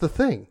 that's the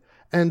thing.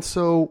 And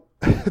so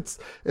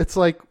it's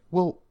like,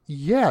 well,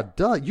 yeah,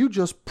 duh. You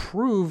just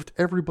proved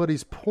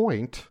everybody's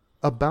point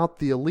about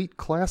the elite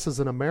classes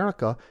in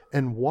America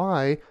and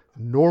why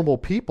normal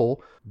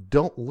people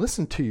don't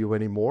listen to you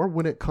anymore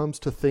when it comes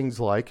to things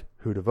like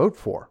who to vote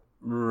for.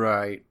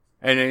 Right.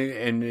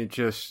 And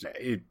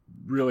it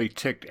really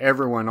ticked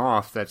everyone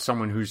off that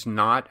someone who's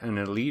not an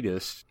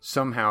elitist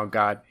somehow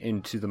got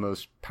into the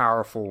most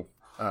powerful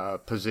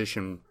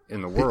position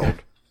in the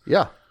world.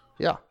 Yeah.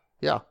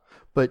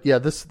 But yeah,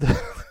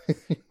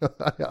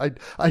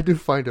 I do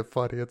find it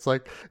funny. It's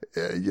like,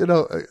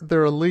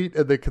 they're elite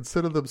and they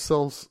consider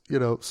themselves,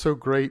 so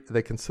great.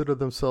 They consider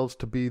themselves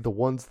to be the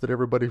ones that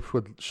everybody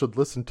should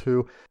listen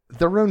to.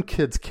 Their own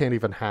kids can't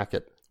even hack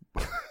it.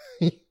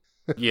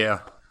 Yeah.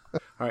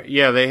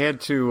 Yeah, they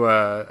had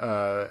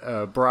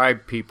to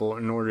bribe people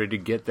in order to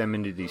get them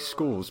into these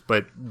schools.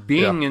 But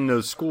being in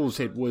those schools,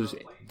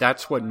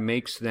 that's what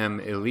makes them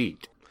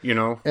elite,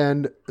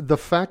 And the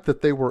fact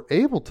that they were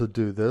able to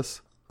do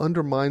this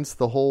undermines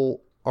the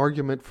whole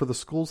argument for the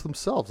schools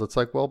themselves. It's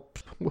like, well,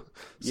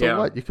 so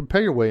what? You can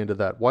pay your way into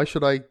that. Why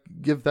should I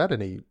give that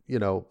any,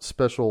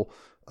 special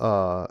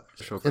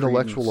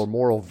intellectual or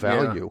moral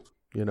value?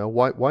 Yeah.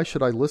 Why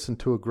should I listen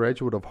to a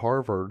graduate of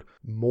Harvard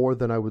more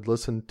than I would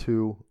listen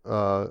to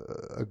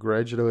a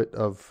graduate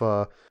of,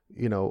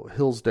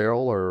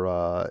 Hillsdale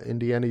or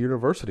Indiana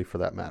University for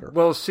that matter?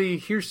 Well, see,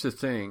 here's the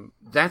thing.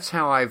 That's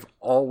how I've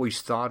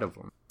always thought of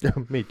them.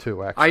 Me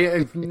too,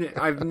 actually.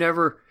 I've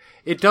never...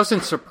 It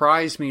doesn't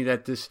surprise me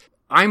that this...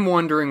 I'm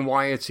wondering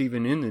why it's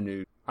even in the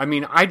news. I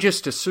mean, I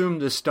just assume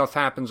this stuff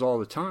happens all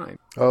the time.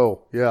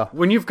 Oh, yeah.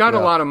 When you've got a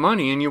lot of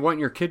money and you want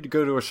your kid to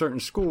go to a certain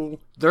school,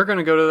 they're going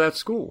to go to that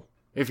school.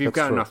 If you've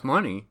got enough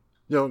money,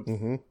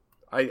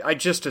 I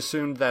just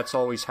assumed that's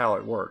always how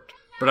it worked.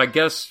 But I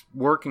guess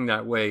working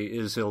that way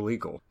is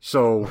illegal.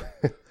 So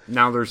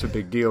now there's a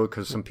big deal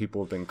because some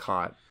people have been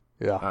caught.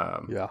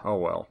 Yeah. Oh,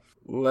 well.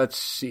 Let's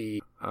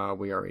see.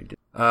 We already did.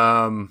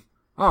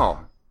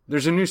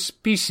 There's a new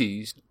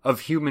species of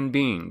human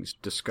beings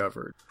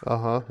discovered.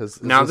 Uh-huh.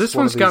 Now, this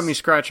one's got me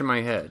scratching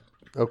my head.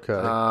 Okay.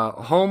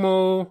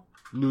 Homo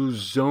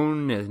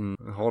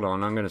luzonensis. Hold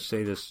on, I'm going to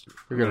say this.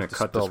 I'm going to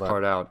cut this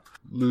part out.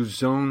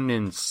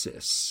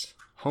 Luzonensis.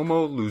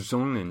 Homo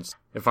luzonensis.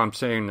 If I'm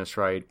saying this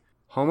right.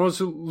 Homo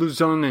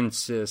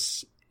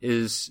luzonensis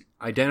is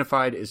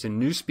identified as a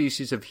new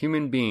species of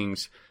human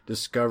beings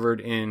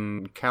discovered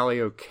in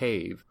Callao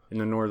Cave in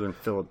the northern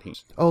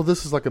Philippines. Oh,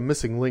 this is like a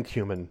missing link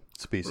human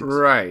species.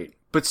 Right.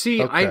 But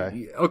see,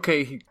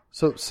 okay.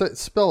 So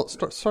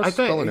start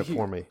spelling it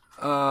for me.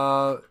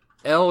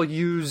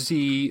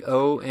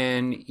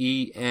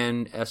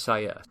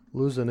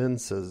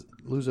 Luzonensis.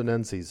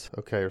 Luzonensis.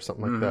 Okay, or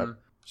something like that.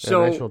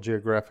 So and National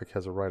Geographic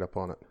has a write-up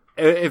on it.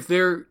 If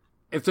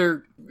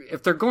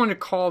they're going to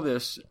call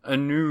this a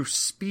new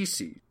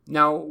species,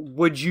 now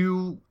would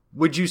you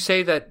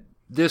say that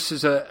this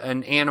is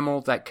an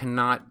animal that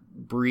cannot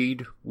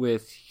breed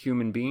with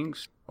human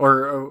beings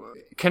or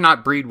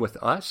cannot breed with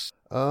us?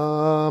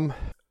 I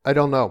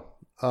don't know.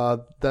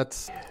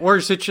 Or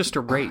is it just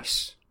a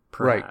race?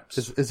 Perhaps.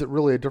 Right. Is it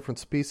really a different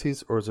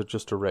species or is it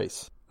just a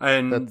race?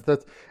 And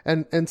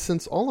and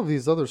since all of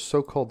these other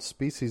so-called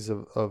species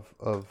of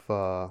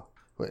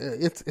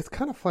it's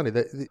kind of funny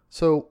that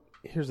so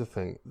here's the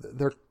thing,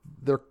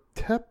 they're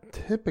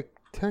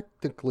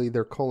technically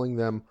they're calling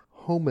them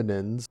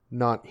hominins,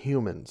 not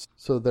humans,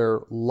 so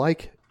they're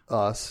like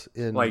us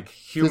in like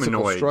physical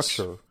humanoids.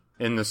 Structure.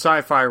 In the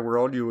sci-fi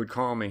world, you would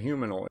call them a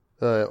humanoid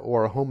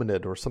or a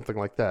hominid or something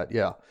like that.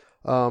 Yeah.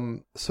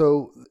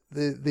 So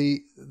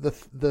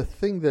the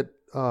thing that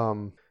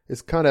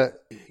is kind of,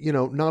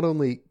 not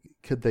only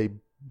could they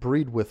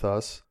breed with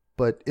us,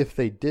 but if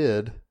they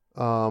did,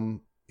 are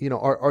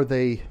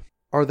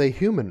they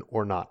human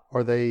or not?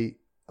 Are they,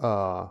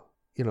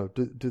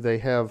 do they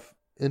have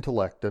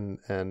intellect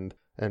and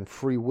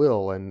free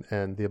will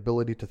and the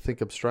ability to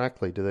think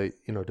abstractly? Do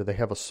they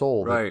have a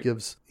soul that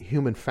gives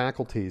human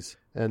faculties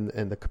and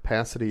the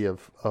capacity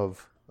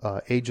of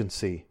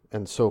agency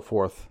and so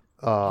forth?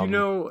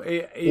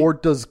 Or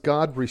does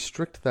God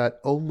restrict that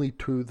only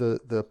to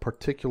the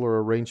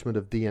particular arrangement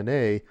of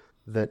DNA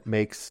that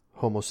makes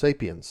Homo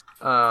sapiens?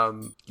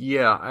 And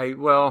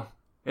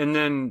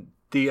then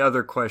the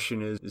other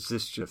question is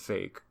this just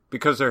fake?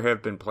 Because there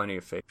have been plenty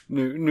of fake.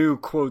 New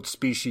quote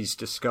species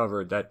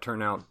discovered that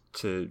turn out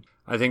to,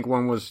 I think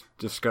one was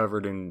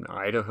discovered in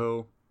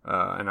Idaho,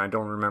 and I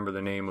don't remember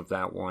the name of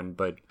that one,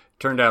 but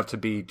turned out to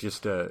be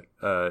just a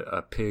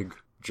pig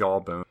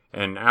jawbone.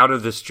 And out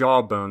of this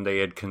jawbone, they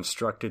had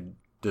constructed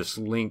this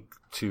link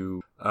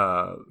to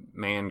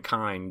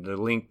mankind, the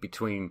link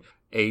between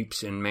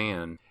apes and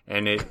man.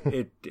 And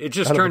it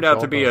just turned out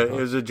to be it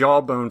was a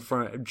jawbone.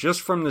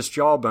 From this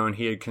jawbone,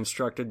 he had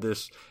constructed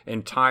this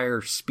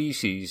entire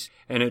species,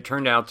 and it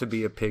turned out to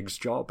be a pig's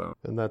jawbone.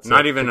 And that's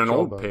not even an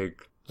old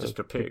pig, just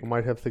a pig. People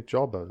might have thick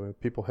jawbone. I mean,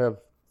 people have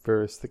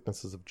various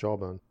thicknesses of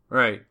jawbone.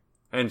 Right.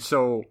 And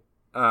so,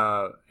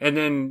 and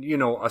then,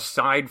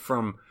 aside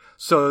from...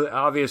 So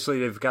obviously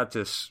they've got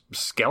this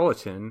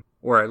skeleton,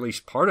 or at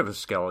least part of a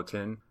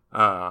skeleton.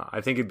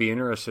 I think it'd be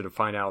interesting to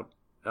find out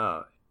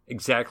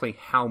exactly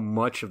how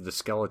much of the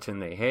skeleton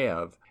they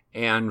have.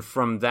 And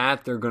from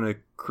that, they're going to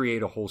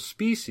create a whole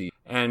species.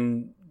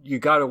 And you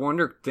got to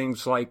wonder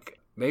things like,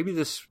 maybe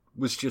this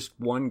was just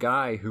one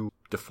guy who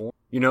deformed.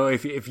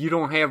 If you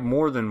don't have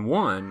more than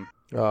one,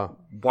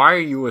 why are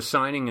you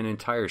assigning an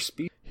entire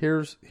species?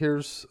 Here's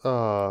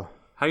how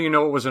do you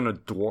know it wasn't a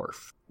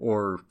dwarf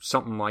or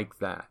something like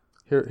that?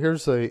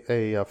 Here's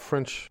a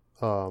French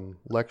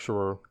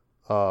lecturer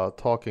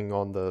talking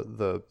on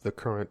the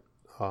current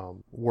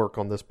work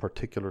on this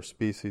particular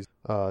species.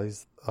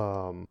 He's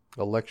a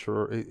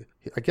lecturer.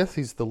 I guess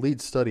he's the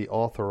lead study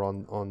author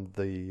on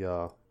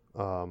the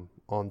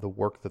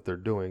work that they're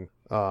doing.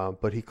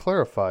 But he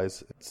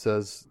clarifies. It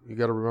says you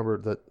got to remember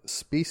that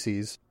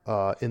species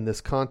in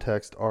this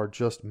context are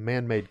just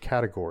man-made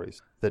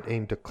categories that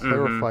aim to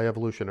clarify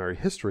evolutionary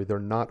history. They're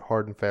not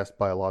hard and fast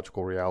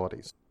biological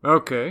realities.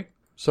 Okay.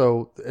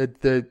 So,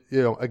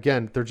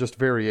 again, they're just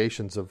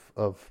variations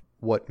of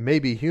what may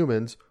be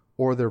humans,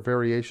 or they're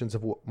variations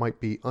of what might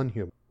be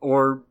unhuman.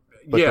 But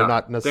they're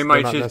not they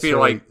might just be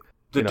like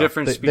the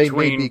difference between...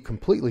 They may be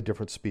completely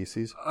different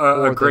species.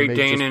 A Great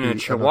Dane and a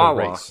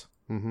Chihuahua.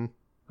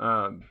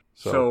 Mm-hmm.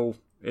 So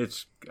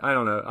it's... I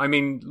don't know. I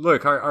mean,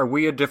 look, are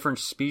we a different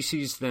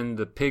species than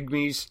the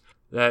pygmies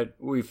that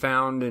we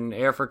found in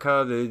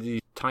Africa, the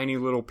tiny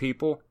little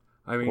people?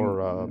 I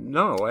mean,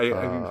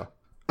 no.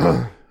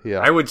 Yeah,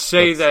 I would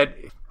say that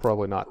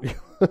probably not.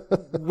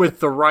 with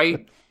the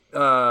right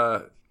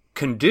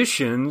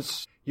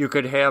conditions, you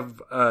could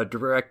have a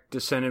direct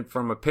descendant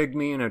from a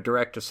pygmy and a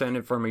direct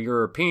descendant from a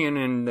European,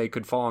 and they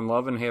could fall in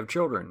love and have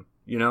children.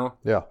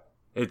 Yeah,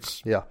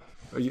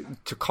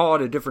 to call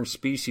it a different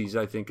species,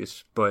 I think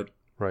is, but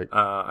right.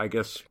 I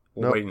guess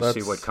we'll wait and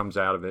see what comes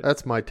out of it.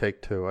 That's my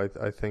take too.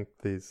 I think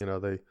these,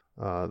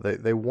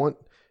 they want,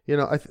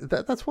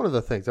 that's one of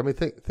the things. I mean,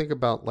 think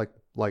about like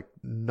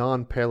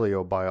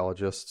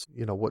non-paleobiologists.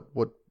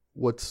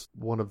 What's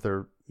one of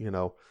their,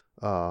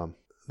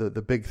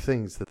 the big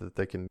things that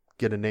they can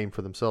get a name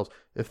for themselves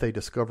if they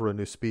discover a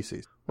new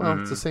species. Well,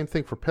 it's the same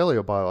thing for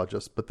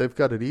paleobiologists, but they've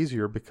got it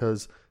easier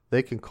because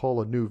they can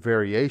call a new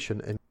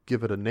variation and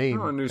give it a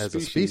name as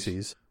a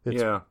species.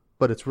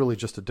 But it's really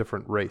just a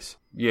different race.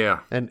 Yeah.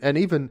 And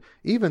even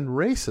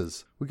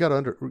races, we got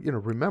to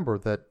remember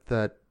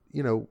that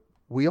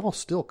we all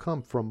still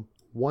come from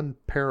one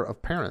pair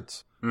of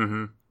parents.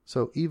 Mm-hmm.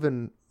 So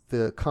even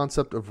the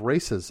concept of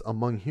races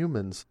among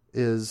humans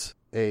is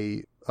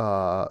an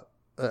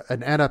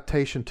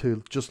adaptation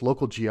to just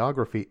local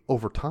geography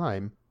over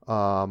time,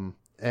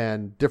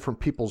 and different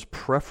people's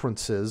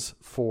preferences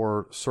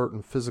for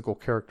certain physical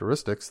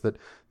characteristics that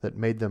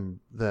made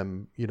them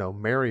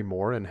marry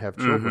more and have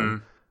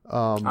children. Mm-hmm.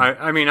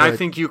 I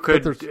think you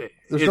could. There's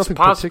nothing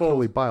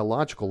particularly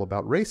biological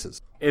about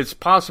races. It's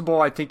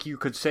possible. I think you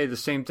could say the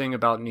same thing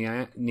about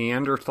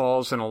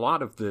Neanderthals and a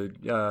lot of the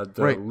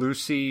right.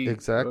 Lucy.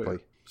 Exactly.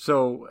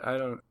 So I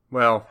don't.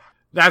 Well,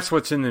 that's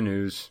what's in the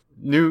news.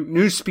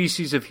 New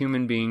species of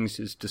human beings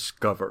is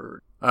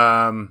discovered.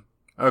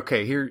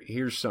 Okay,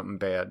 here's something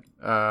bad.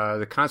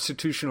 The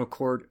Constitutional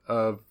Court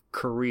of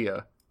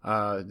Korea.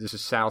 This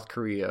is South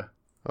Korea.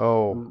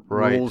 Oh,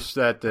 right. Rules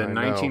that the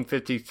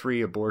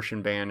 1953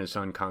 abortion ban is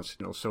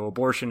unconstitutional. So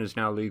abortion is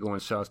now legal in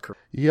South Korea.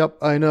 Yep,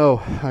 I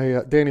know.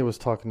 Danny was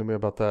talking to me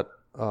about that.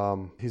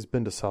 He's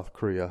been to South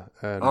Korea.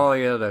 And, oh,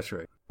 yeah, that's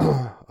right.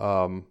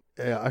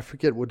 I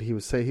forget what he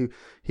was saying.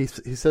 He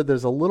said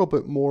there's a little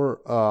bit more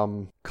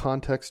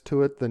context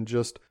to it than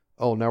just,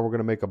 now we're going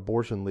to make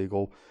abortion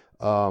legal.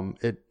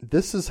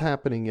 This is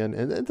happening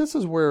and this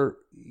is where,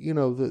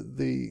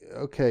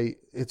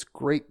 it's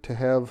great to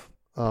have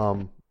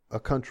a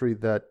country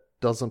that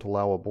doesn't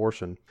allow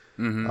abortion,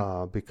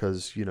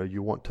 because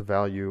you want to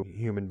value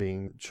human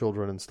being,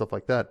 children, and stuff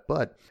like that.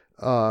 But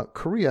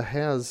Korea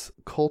has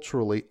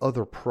culturally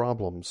other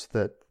problems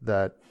that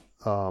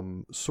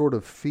sort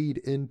of feed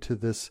into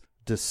this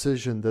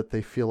decision that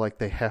they feel like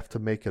they have to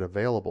make it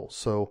available.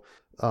 So,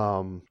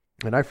 and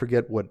I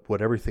forget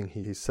what everything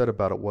he said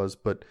about it was,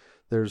 but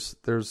there's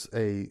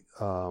a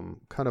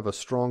kind of a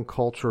strong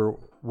culture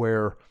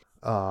where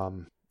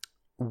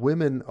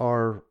women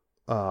are.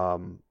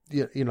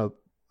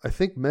 I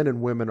think men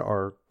and women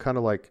are kind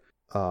of like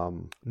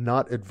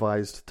not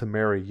advised to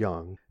marry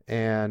young,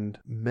 and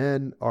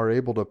men are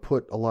able to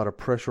put a lot of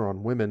pressure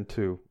on women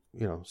to,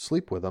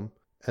 sleep with them,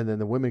 and then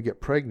the women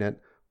get pregnant,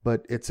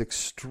 but it's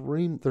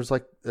extreme. There's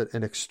like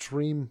an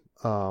extreme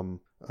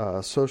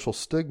social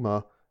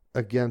stigma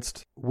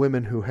against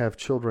women who have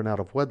children out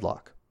of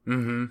wedlock.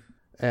 Mm-hmm.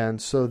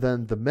 And so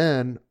then the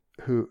men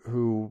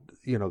who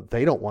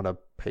they don't want to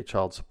pay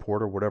child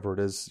support or whatever it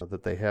is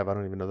that they have. I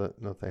don't even know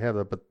if they have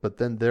that, but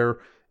then they're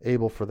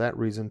able for that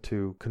reason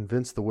to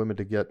convince the women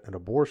to get an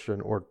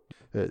abortion, or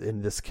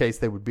in this case,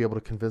 they would be able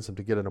to convince them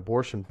to get an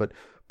abortion.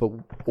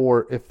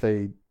 Or if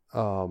they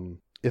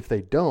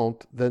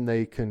don't, then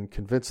they can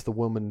convince the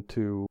woman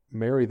to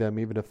marry them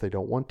even if they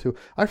don't want to.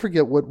 I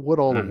forget what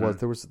all it was.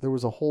 There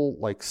was a whole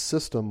like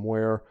system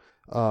where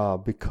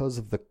because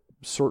of the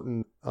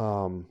certain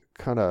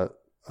kind of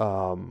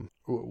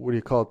what do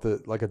you call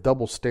it? Like a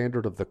double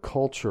standard of the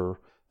culture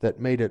that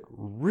made it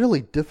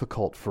really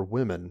difficult for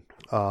women.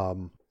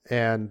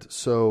 And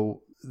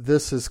so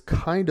this is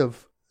kind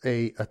of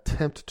a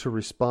attempt to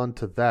respond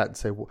to that and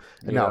say,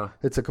 now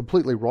it's a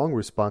completely wrong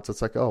response.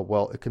 It's like,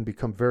 it can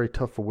become very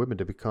tough for women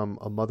to become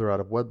a mother out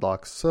of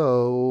wedlock.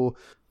 So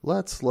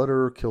let's let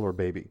her kill her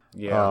baby.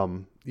 Yeah.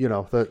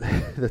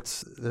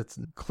 That's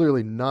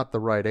clearly not the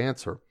right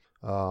answer.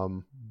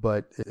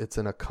 But it's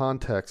in a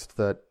context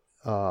that,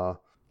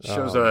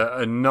 shows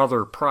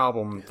another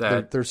problem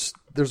that there's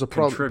a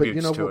problem, but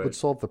what would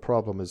solve the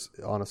problem is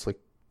honestly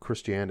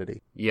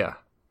Christianity. Yeah,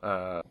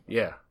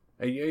 yeah.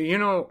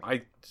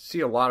 I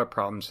see a lot of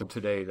problems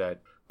today that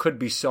could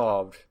be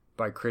solved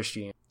by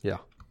Christianity. Yeah.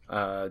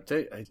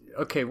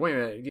 Okay, wait a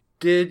minute.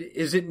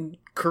 Is it in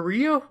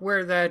Korea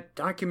where that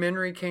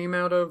documentary came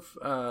out of?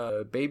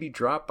 Baby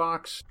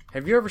Dropbox.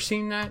 Have you ever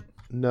seen that?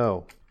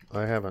 No,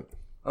 I haven't.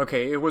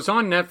 Okay, it was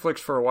on Netflix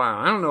for a while.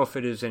 I don't know if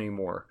it is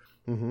anymore.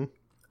 Mm-hmm.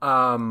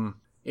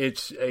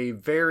 It's a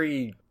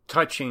very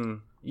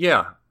touching.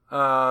 Yeah.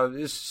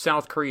 This is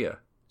South Korea.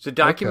 It's a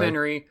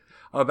documentary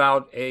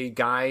about a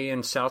guy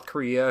in South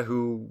Korea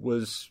who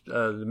was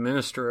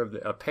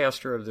a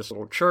pastor of this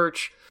little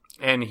church,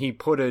 and he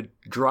put a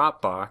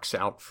drop box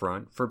out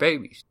front for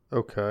babies.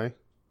 Okay.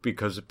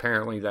 Because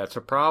apparently that's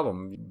a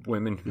problem.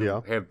 Women who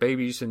have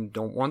babies and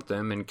don't want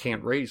them and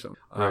can't raise them.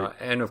 Right.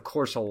 And of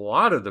course, a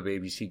lot of the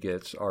babies he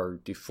gets are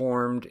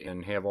deformed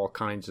and have all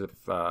kinds of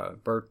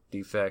birth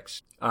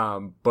defects.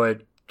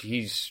 But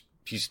he's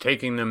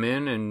taking them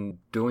in and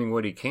doing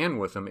what he can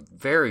with them.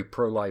 Very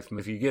pro-life.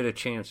 If you get a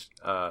chance,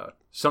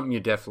 something you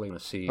definitely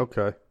want to see.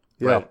 Okay.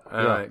 Yeah.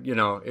 But,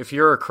 if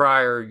you're a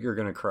crier, you're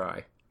going to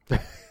cry.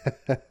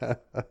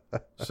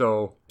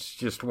 So it's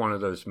just one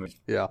of those movies.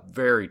 Yeah.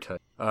 Very tough.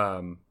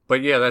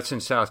 But yeah, that's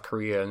in South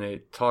Korea, and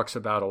it talks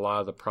about a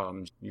lot of the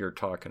problems you're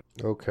talking.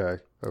 Okay.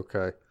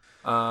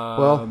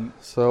 Well,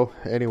 so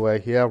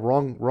anyway, yeah,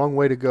 wrong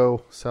way to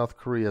go, South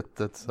Korea.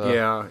 That's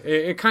yeah,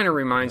 it kind of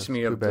reminds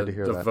me of the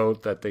that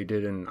vote that they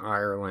did in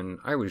Ireland.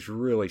 I was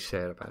really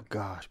sad about it.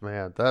 Gosh,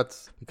 man,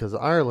 that's because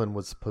Ireland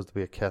was supposed to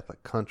be a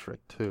Catholic country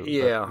too.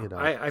 Yeah, but, you know.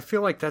 I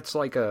feel like that's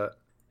like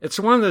it's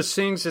one of those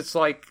things. It's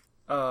like,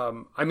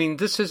 I mean,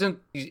 this isn't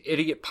these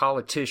idiot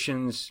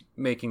politicians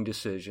making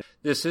decisions.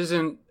 This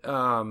isn't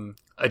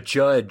a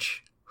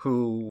judge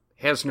who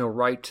has no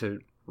right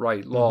to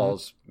write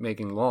laws,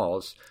 making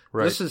laws.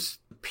 Right. This is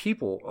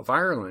people of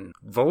Ireland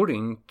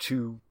voting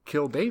to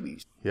kill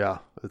babies. Yeah,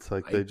 it's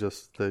like they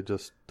just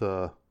that's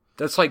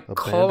like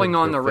calling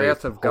on the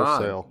wrath of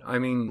wholesale. God. I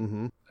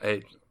mean,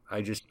 I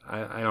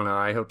don't know.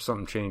 I hope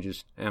something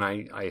changes, and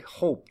I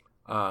hope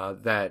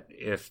that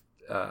if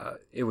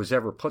it was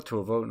ever put to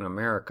a vote in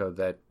America,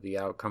 that the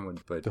outcome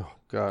would. But oh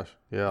gosh,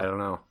 yeah, I don't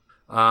know.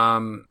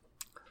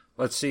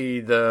 Let's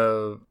see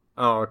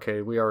Oh,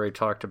 okay. We already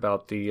talked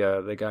about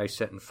the guy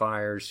setting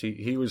fires.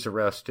 He was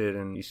arrested,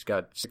 and he's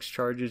got 6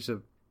 charges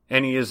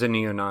and he is a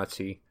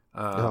neo-Nazi.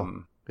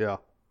 Yeah, of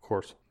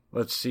course.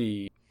 Let's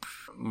see.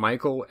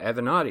 Michael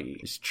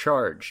Avenatti is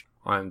charged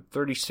on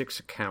 36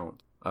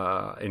 accounts,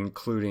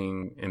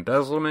 including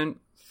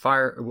embezzlement,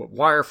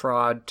 wire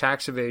fraud,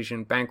 tax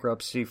evasion,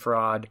 bankruptcy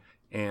fraud,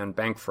 and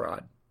bank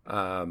fraud.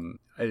 The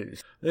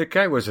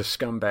guy was a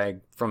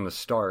scumbag from the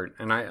start,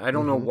 and I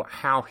don't know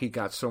how he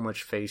got so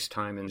much face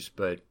time in this,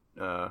 but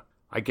I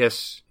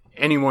guess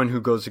anyone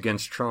who goes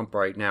against Trump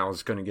right now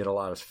is going to get a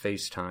lot of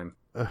face time.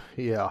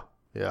 Yeah.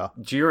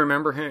 Do you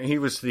remember him? He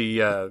was the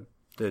what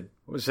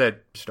was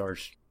that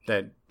stars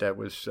that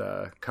was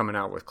coming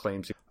out with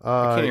claims.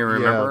 I can't even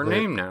remember her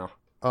name now.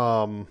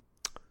 It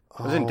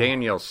wasn't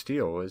Danielle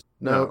Steele.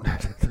 No,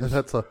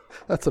 that's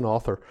an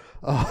author.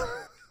 I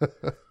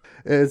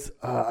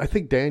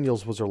think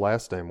Daniels was her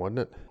last name, wasn't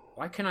it?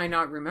 Why can I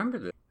not remember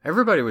this?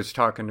 Everybody was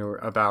talking to her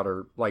about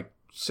her like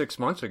 6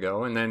 months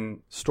ago, and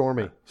then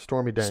Stormy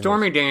Daniels.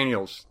 Stormy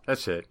Daniels.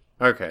 That's it.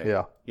 Okay.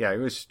 Yeah. It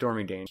was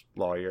Stormy Daniels,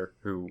 lawyer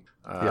who.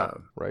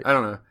 Right. I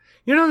don't know.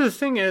 You know, the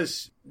thing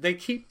is, they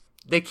keep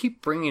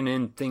bringing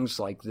in things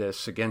like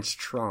this against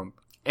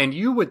Trump, and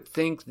you would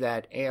think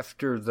that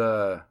after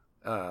the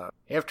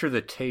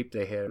tape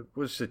they had, what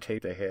was the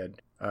tape they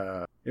had?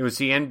 It was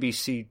the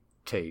NBC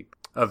tape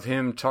of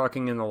him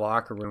talking in the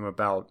locker room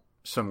about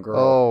some girl.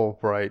 Oh,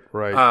 right.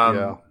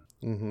 Yeah.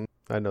 Mm-hmm.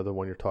 I know the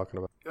one you're talking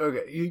about.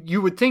 Okay,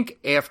 you would think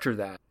after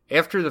that,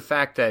 after the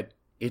fact that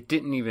it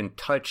didn't even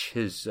touch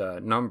his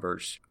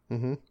numbers,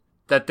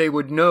 that they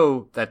would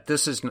know that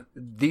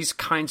these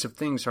kinds of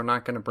things are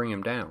not going to bring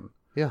him down.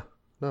 Yeah,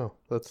 no,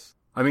 that's.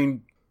 I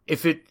mean,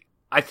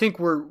 I think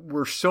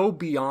we're so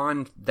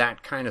beyond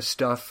that kind of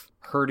stuff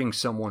hurting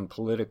someone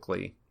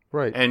politically,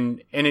 right?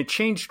 And it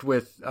changed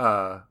with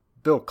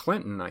Bill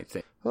Clinton, I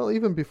think. Well,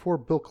 even before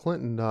Bill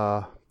Clinton,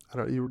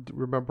 you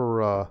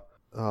remember.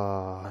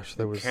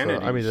 There was.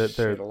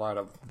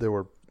 There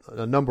were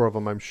a number of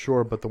them, I'm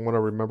sure, but the one I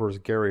remember is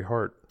Gary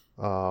Hart.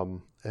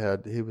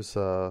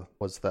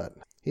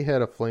 He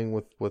had a fling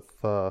with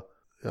I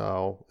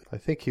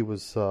think he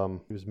was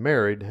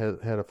married,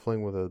 had a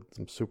fling with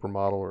some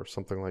supermodel or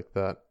something like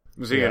that.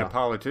 Was he a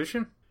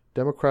politician?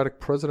 Democratic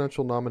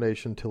presidential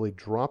nomination till he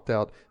dropped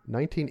out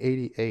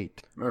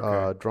 1988.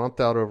 Okay. Dropped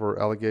out over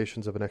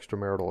allegations of an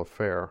extramarital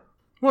affair.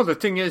 Well, the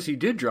thing is, he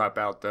did drop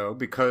out, though,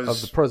 because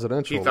of the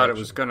presidential he thought election. It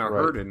was going to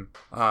hurt him.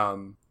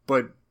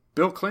 But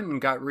Bill Clinton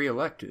got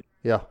reelected.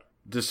 Yeah.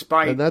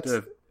 Despite and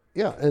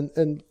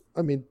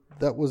I mean,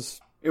 that was...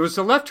 It was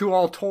the left who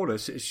all told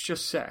us it's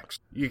just sex.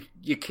 You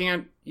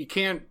can't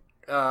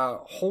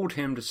hold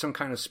him to some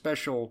kind of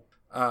special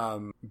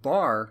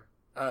bar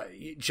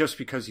just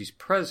because he's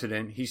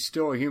president. He's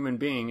still a human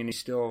being, and he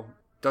still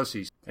does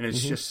these. And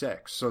it's just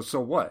sex. So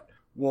what?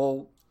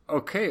 Well,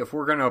 okay, if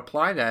we're going to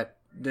apply that,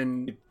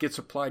 then it gets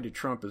applied to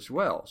Trump as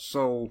well.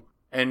 So,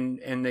 and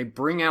they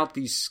bring out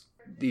these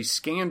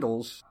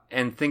scandals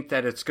and think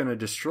that it's going to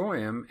destroy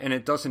him, and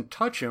it doesn't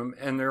touch him,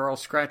 and they're all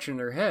scratching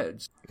their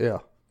heads.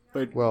 Yeah.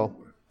 But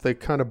they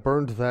kind of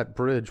burned that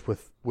bridge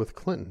with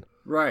Clinton.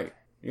 Right.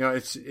 You know,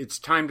 it's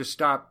time to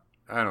stop.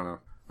 I don't know.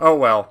 Oh,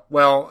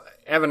 well,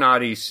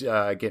 Avenatti's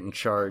getting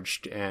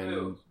charged,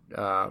 and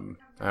I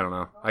don't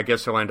know. I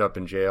guess he'll end up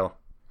in jail.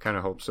 Kind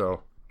of hope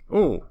so.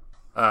 Ooh,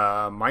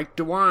 Mike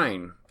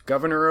DeWine,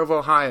 governor of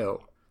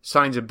Ohio,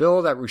 signs a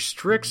bill that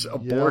restricts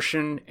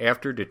abortion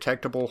after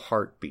detectable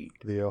heartbeat.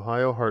 The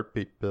Ohio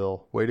heartbeat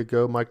bill. Way to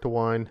go, Mike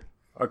DeWine.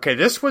 Okay,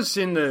 this was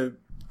in the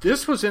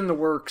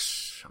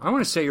works, I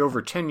want to say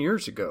over 10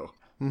 years ago.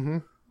 Mm-hmm.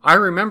 I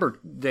remember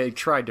they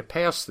tried to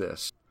pass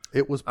this.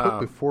 It was put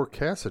before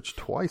Kasich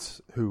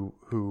twice,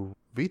 who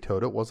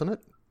vetoed it, wasn't it?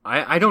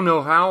 I don't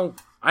know how,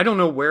 I don't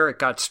know where it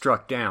got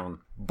struck down,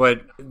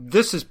 but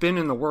this has been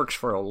in the works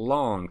for a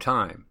long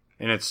time.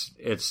 And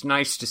it's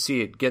nice to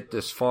see it get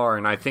this far.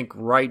 And I think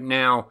right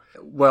now,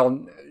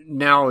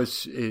 now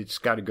it's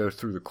got to go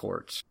through the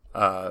courts.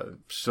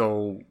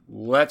 So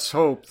let's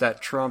hope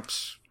that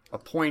Trump's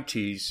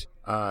appointees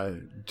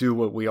do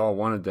what we all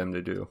wanted them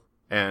to do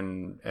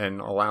and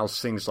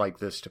allows things like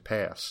this to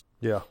pass.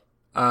 Yeah.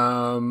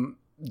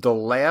 The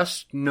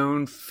last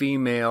known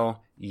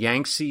female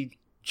Yangtze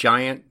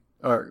giant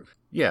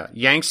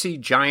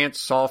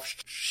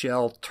soft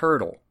shell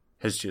turtle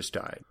has just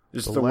died.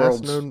 This is the last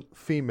world's known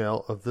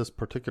female of this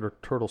particular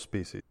turtle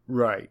species.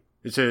 right.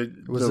 Was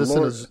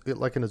this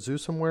in a zoo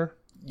somewhere?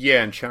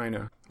 Yeah, in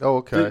China. Oh,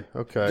 okay.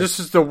 Okay. This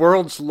is the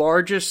world's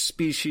largest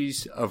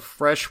species of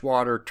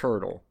freshwater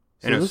turtle.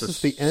 So this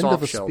is the end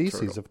of a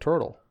species of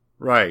turtle.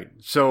 Right.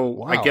 So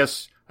wow. I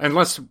guess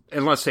unless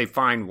they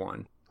find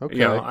one. Okay.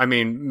 You know, I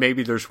mean,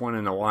 maybe there's one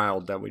in the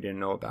wild that we didn't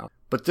know about.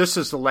 But this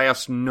is the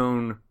last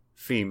known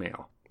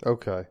female.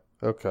 Okay.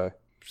 Okay.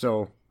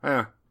 So,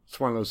 it's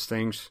one of those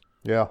things.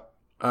 Yeah.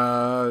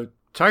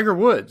 Tiger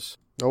Woods.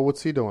 Oh,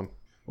 what's he doing?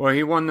 Well,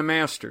 he won the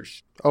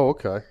Masters. Oh,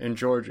 okay. In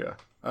Georgia.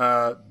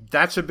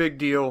 That's a big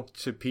deal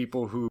to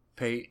people who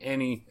pay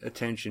any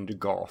attention to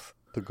golf.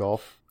 The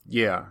golf?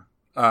 Yeah.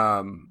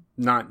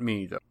 Not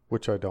me, though.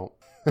 Which I don't.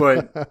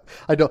 But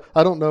I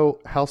don't know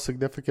how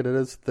significant it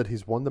is that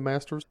he's won the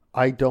Masters.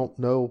 I don't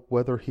know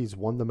whether he's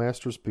won the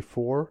Masters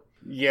before.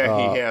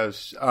 Yeah, he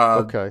has.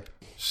 Okay.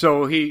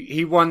 So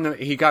he won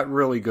he got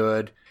really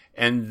good,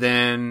 and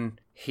then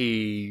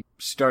he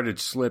started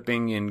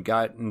slipping and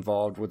got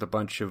involved with a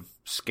bunch of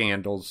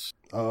scandals.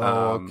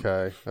 Oh,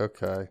 okay.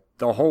 Okay.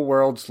 The whole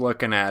world's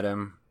looking at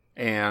him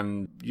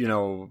and,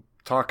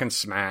 talking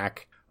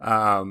smack.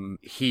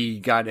 He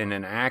got in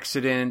an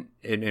accident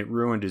and it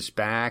ruined his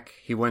back.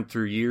 He went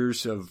through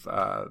years of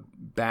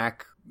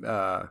back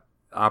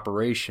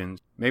operations.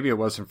 Maybe it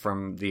wasn't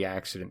from the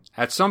accident.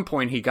 At some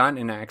point, he got in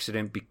an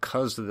accident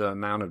because of the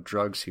amount of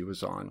drugs he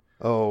was on.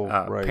 Oh,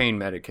 right. Pain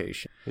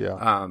medication.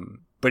 Yeah.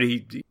 But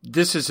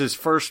this is his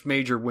first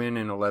major win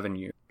in 11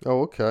 years.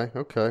 Oh, okay.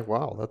 Okay.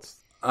 Wow. That's.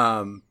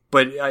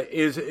 But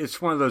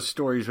it's one of those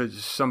stories with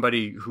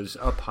somebody who was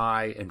up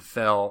high and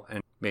fell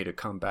and made a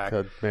comeback.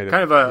 Kind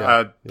of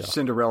a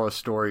Cinderella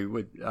story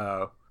with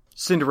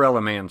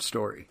Cinderella Man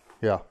story.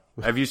 Yeah.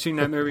 Have you seen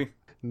that movie?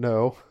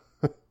 No.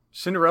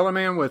 Cinderella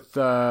Man with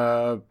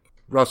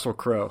Russell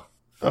Crowe.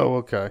 Oh,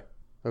 okay.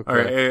 Okay. Or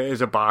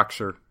is a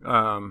boxer.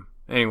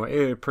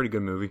 Anyway, a pretty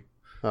good movie.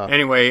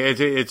 Anyway,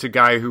 it's a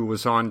guy who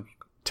was on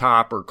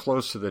top or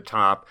close to the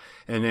top,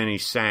 and then he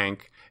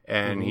sank,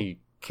 and he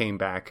came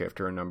back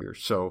after a number of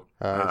years. So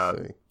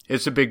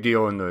it's a big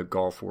deal in the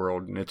golf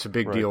world, and it's a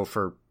big deal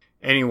for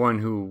anyone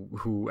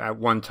who at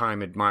one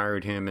time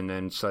admired him and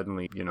then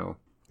suddenly,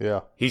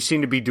 he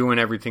seemed to be doing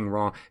everything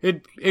wrong.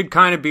 It'd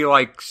kind of be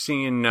like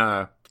seeing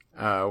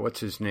what's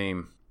his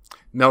name,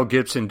 Mel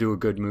Gibson do a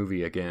good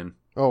movie again.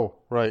 Oh,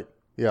 right.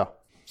 Yeah.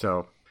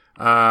 So,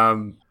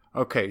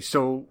 okay.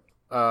 So,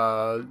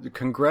 the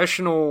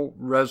congressional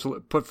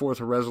put forth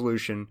a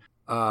resolution.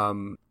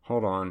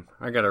 Hold on.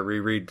 I got to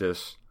reread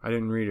this. I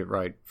didn't read it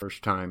right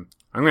first time.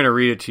 I'm going to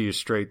read it to you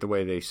straight the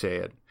way they say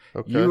it.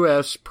 Okay.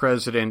 U.S.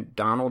 President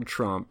Donald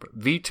Trump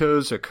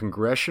vetoes a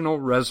congressional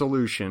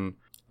resolution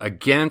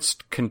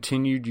against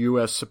continued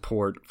U.S.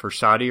 support for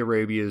Saudi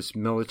Arabia's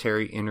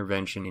military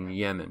intervention in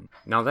Yemen.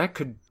 Now, that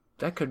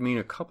could mean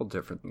a couple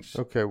different things.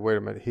 Okay, wait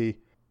a minute.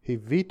 He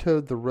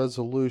vetoed the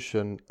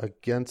resolution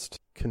against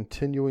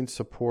continuing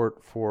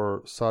support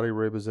for Saudi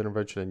Arabia's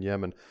intervention in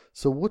Yemen.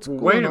 So what's going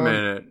on? Wait a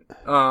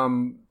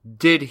minute.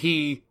 Did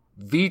he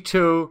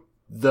veto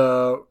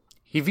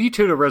He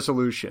vetoed a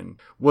resolution.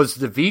 Was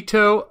the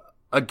veto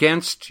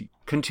against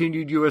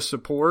continued U.S.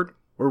 support,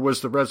 or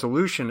was the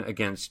resolution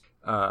against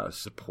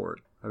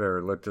support? I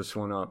better look this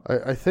one up.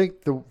 I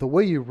think the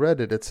way you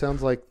read it, it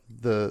sounds like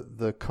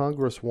the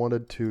Congress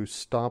wanted to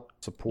stop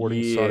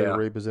supporting Saudi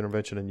Arabia's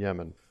intervention in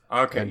Yemen.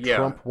 Okay, and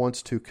Trump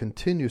wants to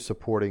continue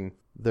supporting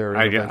their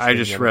intervention. I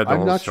just read the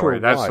whole story.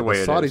 That's the way it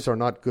is. The Saudis are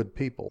not good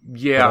people.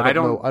 Yeah, I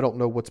don't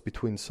know what's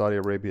between Saudi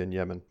Arabia and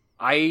Yemen.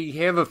 I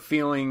have a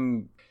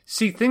feeling.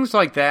 See, things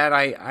like that.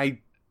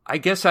 I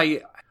guess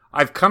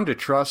I've come to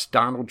trust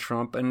Donald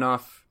Trump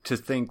enough to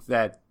think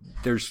that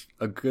there's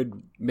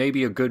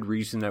maybe a good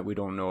reason that we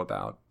don't know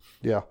about.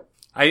 Yeah.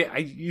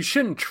 You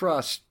shouldn't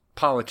trust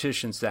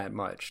politicians that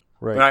much.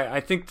 Right. But I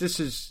think this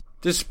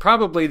is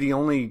probably the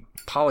only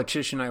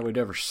politician I would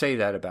ever say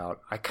that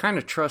about. I kind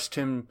of trust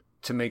him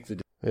to make the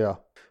decision. Yeah.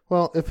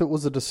 Well, if it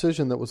was a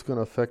decision that was going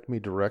to affect me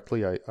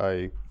directly, I would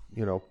learn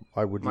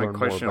more about it. Might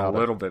question a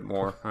little bit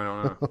more. I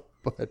don't know.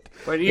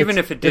 But even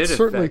if it did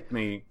affect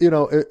me,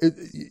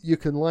 you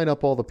can line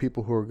up all the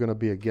people who are going to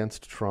be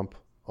against Trump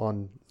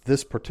on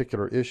this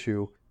particular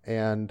issue,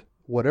 and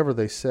whatever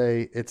they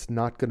say, it's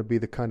not going to be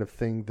the kind of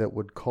thing that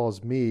would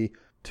cause me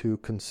to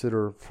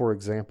consider, for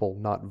example,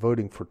 not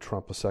voting for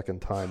Trump a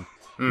second time.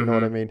 Mm-hmm. You know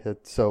what I mean?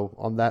 So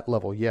on that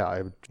level, yeah,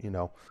 I would.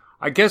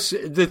 I guess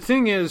the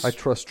thing is, I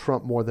trust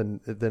Trump more than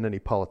any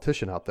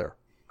politician out there.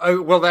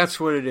 Well, that's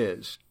what it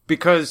is,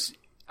 because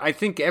I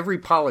think every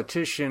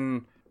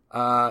politician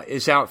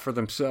is out for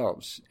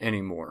themselves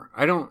anymore.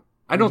 I don't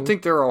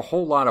think there are a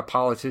whole lot of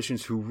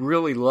politicians who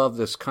really love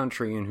this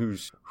country and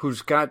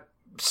who's got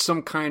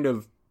some kind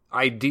of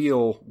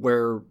ideal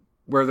where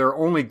their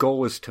only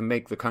goal is to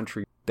make the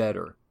country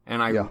better.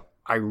 And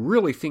I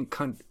really think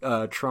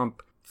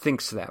Trump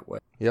thinks that way.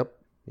 Yep.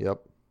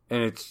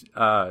 And it's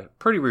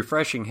pretty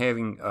refreshing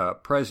having a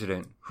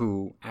president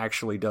who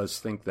actually does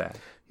think that.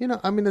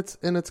 I mean, it's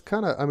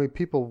kind of, I mean,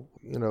 people,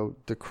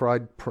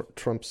 decried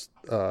Trump's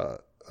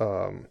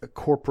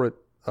corporate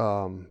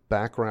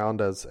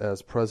background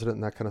as president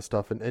and that kind of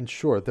stuff. And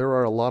sure, there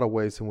are a lot of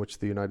ways in which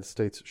the United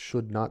States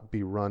should not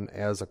be run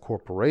as a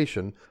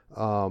corporation.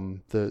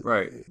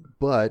 Right.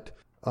 But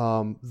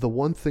the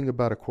one thing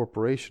about a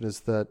corporation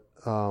is that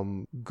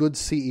good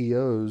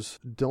CEOs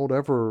don't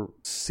ever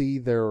see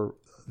their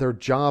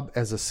job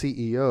as a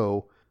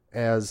CEO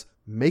as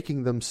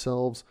making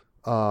themselves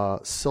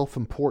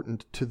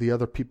self-important to the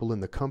other people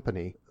in the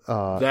company.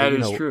 That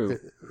is true.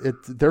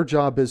 Their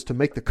job is to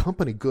make the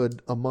company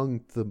good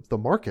among the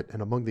market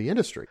and among the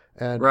industry.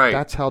 And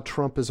that's how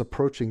Trump is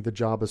approaching the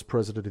job as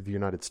president of the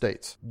United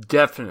States.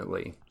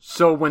 Definitely.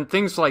 So when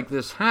things like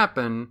this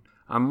happen,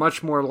 I'm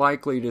much more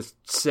likely to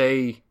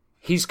say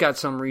he's got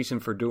some reason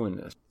for doing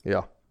this.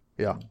 Yeah.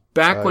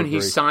 Back when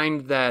he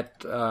signed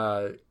that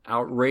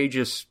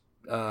outrageous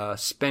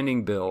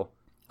spending bill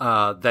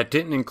that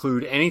didn't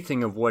include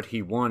anything of what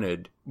he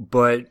wanted,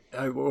 but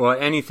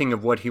anything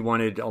of what he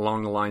wanted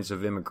along the lines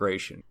of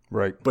immigration.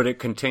 Right. But it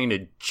contained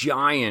a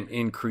giant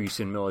increase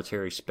in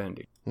military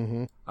spending.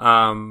 Mm-hmm.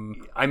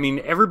 I mean,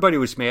 everybody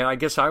was mad. I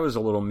guess I was a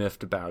little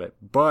miffed about it,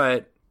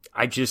 but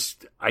I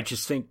just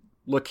think,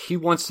 look, he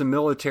wants the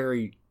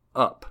military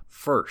up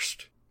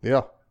first.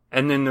 Yeah.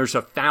 And then there's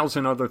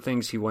 1,000 other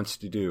things he wants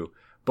to do.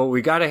 But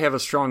we got to have a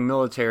strong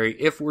military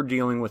if we're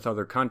dealing with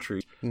other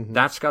countries. Mm-hmm.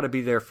 That's got to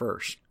be there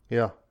first.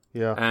 Yeah.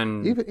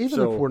 And even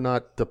if we're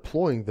not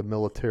deploying the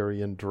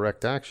military in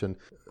direct action,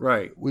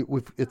 right?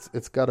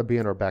 It's got to be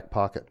in our back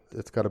pocket.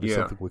 It's got to be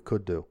something we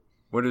could do.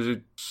 What does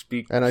it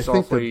speak? And I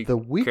softly, think that the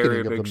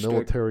weakening of the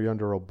military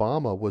under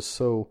Obama was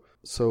so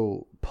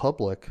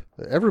public.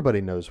 Everybody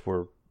knows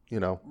we're.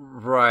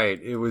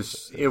 Right. It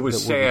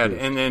was sad,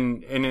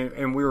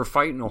 and we were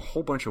fighting a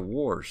whole bunch of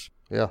wars.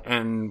 Yeah.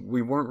 And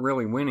we weren't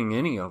really winning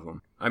any of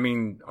them. I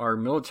mean, our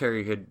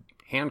military had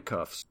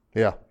handcuffs.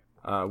 Yeah.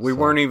 We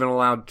weren't even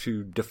allowed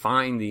to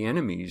define the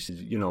enemies,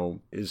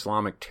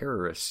 Islamic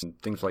terrorists and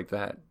things like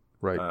that.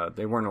 Right.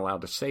 They weren't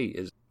allowed to say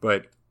is.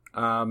 But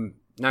now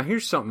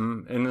here's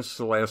something, and this is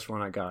the last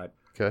one I got.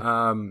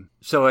 Okay.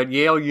 So at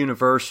Yale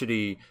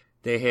University,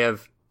 they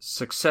have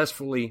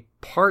successfully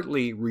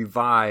partly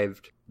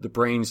revived the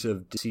brains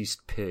of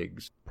deceased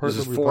pigs. This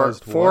is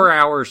 4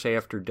 hours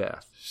after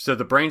death. So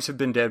the brains have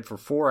been dead for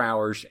 4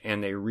 hours,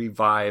 and they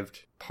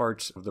revived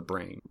parts of the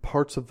brain.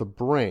 Parts of the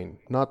brain,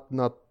 not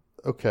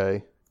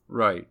okay.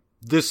 Right.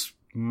 This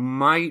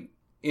might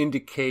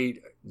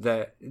indicate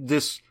that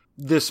this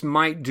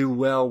might do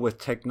well with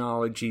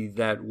technology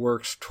that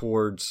works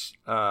towards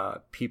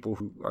people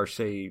who are,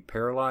 say,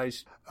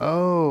 paralyzed.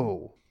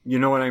 Oh. You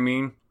know what I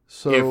mean?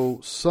 So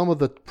some of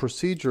the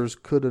procedures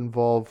could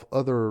involve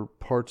other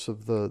parts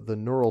of the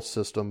neural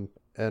system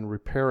and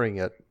repairing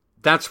it.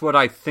 That's what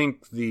I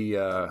think the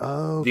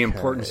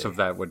importance of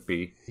that would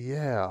be.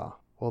 Yeah.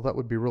 Well, that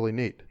would be really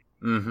neat.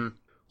 Mm-hmm.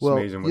 It's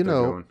amazing what they're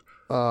doing.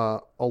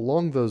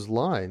 Along those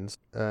lines,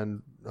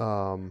 and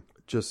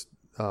just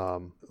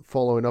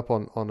following up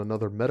on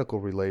another medical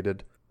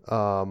related,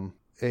 a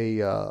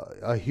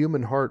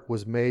human heart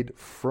was made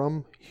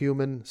from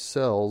human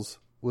cells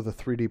with a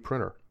 3D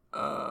printer.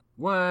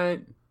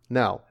 What?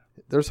 Now,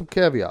 there's some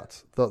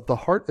caveats. The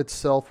heart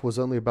itself was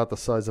only about the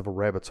size of a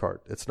rabbit's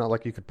heart. It's not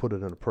like you could put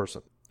it in a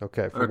person.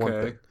 Okay, for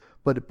one thing.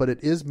 But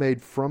it is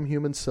made from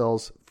human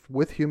cells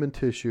with human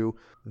tissue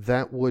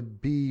that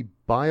would be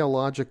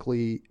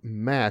biologically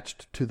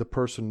matched to the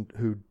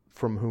person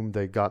from whom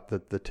they got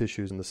the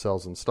tissues and the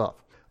cells and stuff.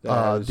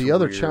 The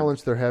other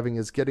challenge they're having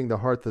is getting the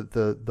heart that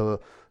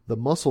the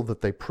muscle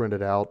that they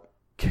printed out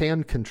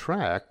can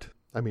contract.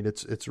 I mean,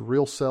 it's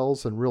real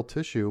cells and real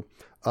tissue,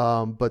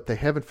 but they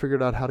haven't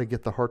figured out how to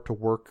get the heart to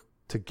work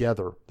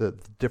together, the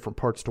different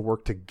parts to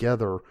work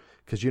together,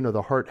 because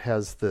the heart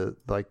has the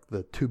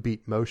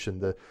 2-beat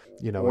motion,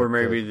 or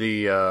maybe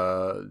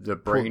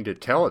the brain to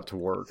tell it to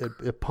work.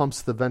 It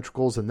pumps the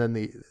ventricles and then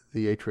the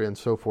atria and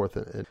so forth.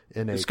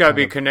 It's got to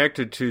be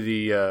connected to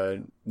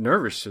the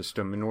nervous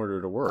system in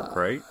order to work,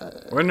 right?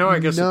 Well, no, I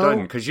guess it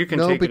doesn't, because you can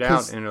take it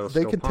out and it'll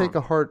still pump. They can take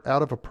a heart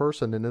out of a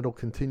person and it'll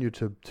continue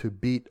to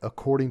beat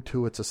according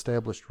to its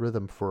established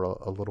rhythm for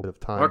a little bit of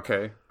time.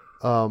 Okay.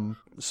 So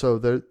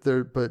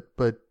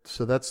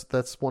so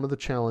that's one of the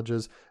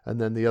challenges. And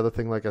then the other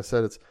thing, like I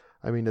said, it's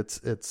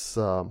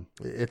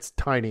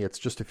tiny. It's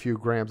just a few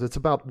grams. It's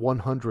about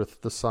 1/100th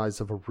the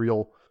size of a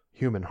real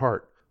human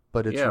heart,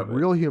 but it's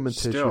real human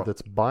tissue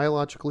that's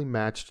biologically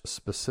matched to a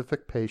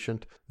specific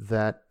patient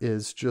that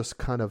is just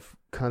kind of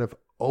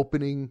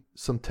opening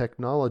some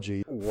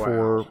technology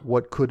for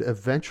what could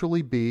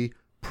eventually be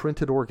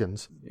printed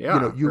organs.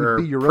 Yeah. You would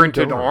be your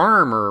printed own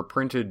arm or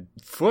printed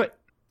foot.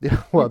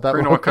 Yeah, well,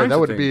 that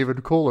would be even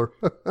cooler.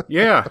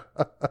 Yeah.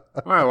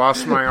 I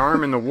lost my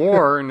arm in the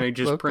war, and they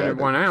just printed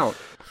one out.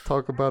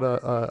 Talk about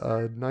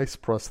a nice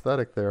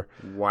prosthetic there.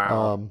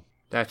 Wow.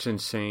 That's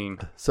insane.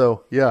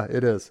 So yeah,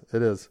 it is.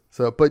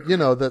 So, but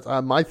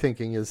that my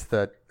thinking is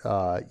that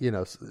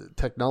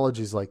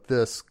technologies like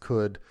this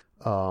could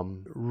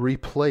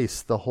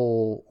replace the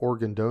whole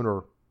organ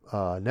donor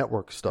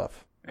network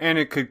stuff, and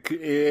it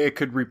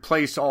could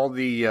replace all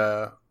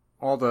the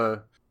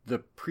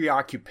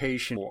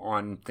preoccupation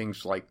on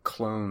things like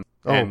clones.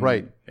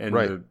 Right.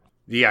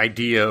 The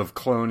idea of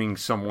cloning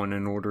someone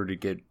in order to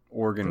get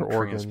organ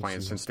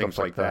transplants and things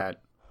like that.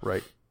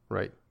 Right.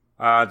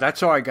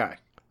 That's all I got.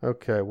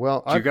 Okay,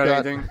 well, you got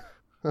anything?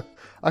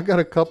 I got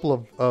a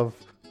couple of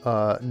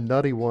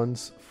nutty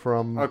ones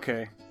from from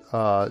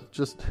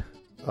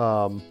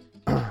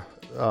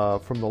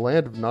the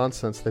land of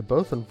nonsense. They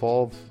both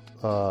involve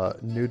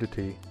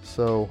nudity.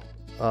 So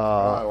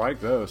I like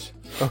those.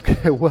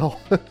 Okay,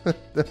 well,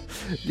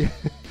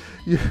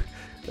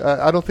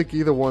 I don't think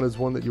either one is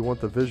one that you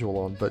want the visual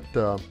on, but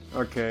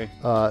okay.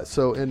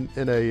 So in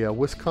a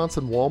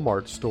Wisconsin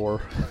Walmart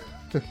store.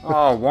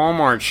 Oh,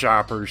 Walmart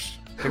shoppers.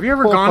 Have you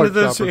ever gone to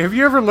this? Shoppers. Have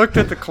you ever looked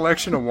at the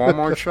collection of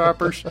Walmart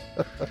shoppers?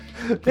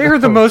 They are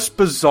the most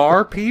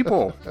bizarre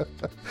people.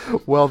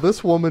 Well,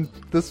 this woman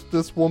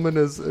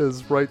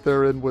is right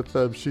there in with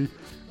them. She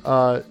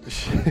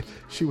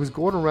was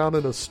going around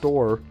in a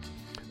store.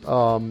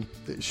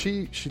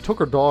 She took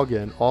her dog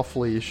in off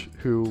leash,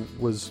 who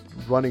was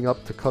running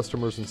up to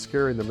customers and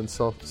scaring them and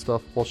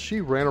stuff, while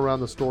she ran around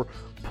the store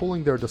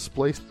pulling their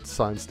display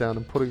signs down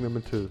and putting them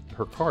into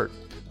her cart.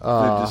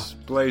 The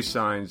display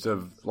signs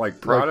of like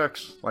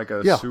products, like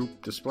a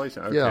soup display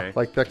sign. Okay. Yeah,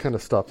 like that kind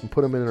of stuff, and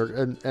put them in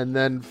her. And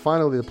then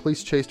finally, the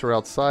police chased her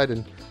outside,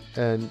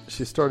 and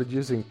she started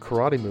using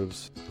karate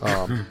moves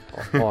on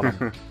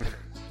them.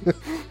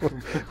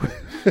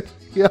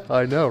 Yeah,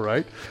 I know,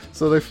 right?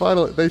 So they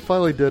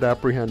finally did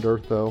apprehend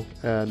her, though.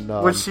 And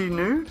was she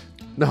nude?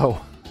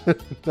 No,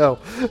 no.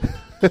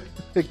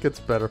 It gets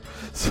better.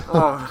 So,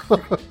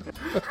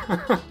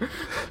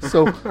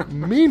 so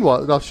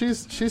meanwhile, now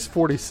she's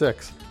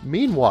 46.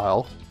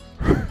 Meanwhile,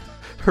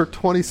 her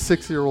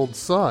 26-year-old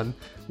son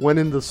went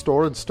in the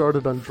store and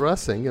started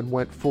undressing and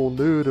went full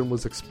nude and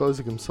was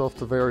exposing himself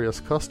to various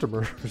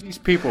customers. These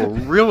people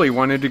really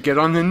wanted to get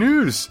on the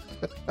news.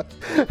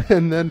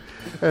 And then,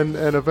 and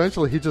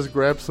eventually he just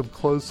grabbed some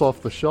clothes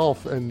off the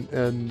shelf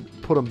and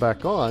put them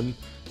back on,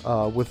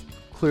 with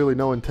clearly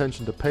no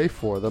intention to pay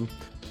for them.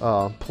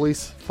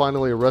 Police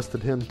finally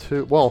arrested him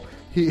too. Well,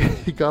 he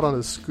got on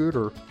his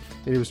scooter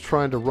and he was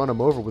trying to run him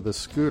over with his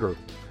scooter.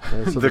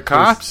 So the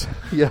cops?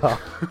 Yeah.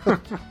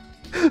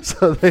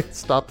 So they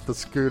stopped the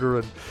scooter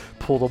and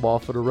pulled him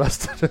off and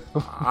arrested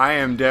him. I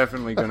am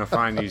definitely going to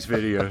find these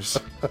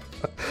videos.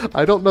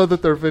 I don't know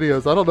that they're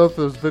videos. I don't know if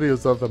there's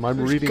videos of them. There's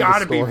reading the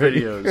story. There's got to be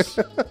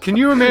videos. Can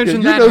you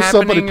imagine that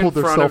happening in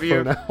front of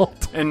you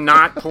and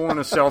not pulling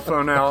a cell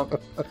phone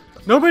out?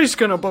 Nobody's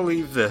going to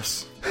believe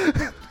this.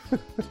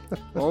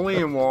 Only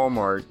in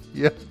Walmart.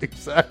 Yeah,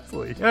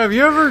 exactly. Yeah, have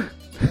you ever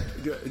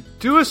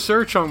do a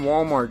search on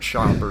Walmart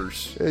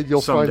shoppers?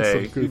 You'll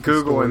someday. Find some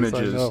Google stories,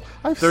 images.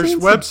 There's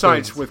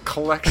websites with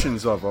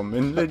collections of them,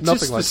 and they're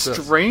just the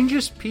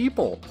strangest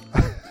people.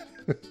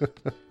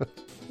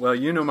 Well,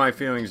 you know my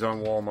feelings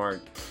on Walmart.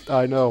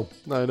 I know.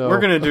 We're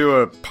going to do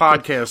a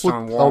podcast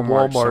on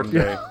Walmart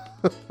someday. Yeah.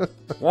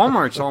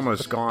 Walmart's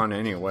almost gone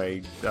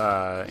anyway.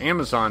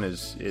 Amazon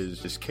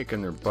is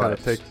kicking their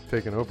butts. Kind of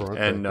taking over, aren't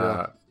and they?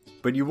 Yeah.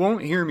 But you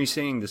won't hear me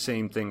saying the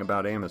same thing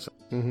about Amazon.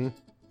 Mm-hmm.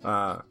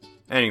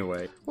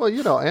 Anyway.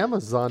 Well,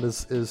 Amazon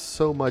is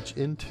so much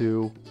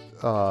into,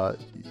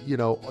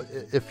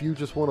 if you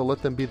just want to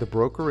let them be the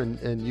broker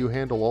and you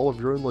handle all of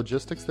your own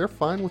logistics, they're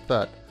fine with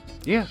that.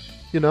 Yeah.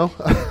 I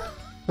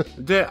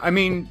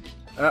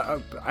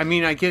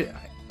get,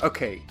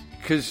 okay,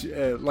 because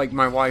like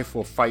my wife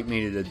will fight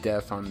me to the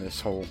death on this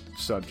whole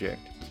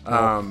subject.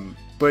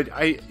 But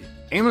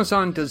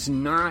Amazon does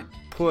not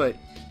put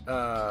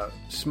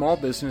small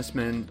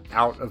businessmen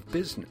out of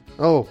business.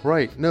 Oh,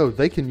 right. No,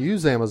 they can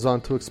use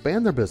Amazon to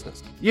expand their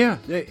business. Yeah,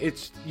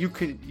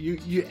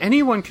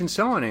 anyone can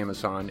sell on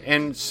Amazon.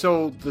 And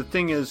so the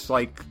thing is,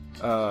 like,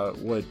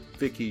 what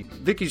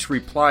Vicky's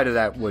reply to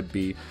that would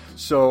be,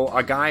 so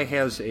a guy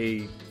has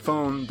a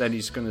phone that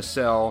he's going to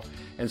sell,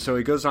 and so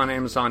he goes on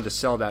Amazon to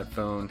sell that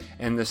phone,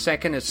 and the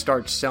second it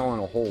starts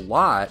selling a whole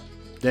lot,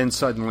 then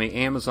suddenly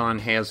Amazon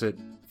has it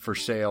for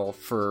sale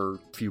for a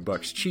few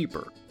bucks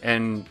cheaper.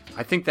 And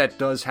I think that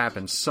does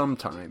happen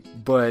sometime.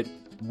 But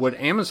what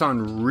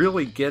Amazon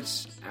really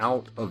gets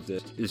out of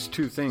this is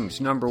two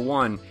things. Number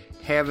one,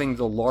 having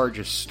the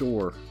largest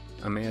store,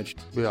 imagine,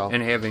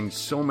 and having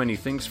so many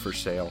things for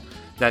sale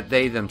that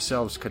they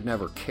themselves could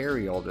never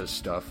carry all this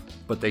stuff,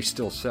 but they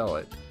still sell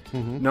it.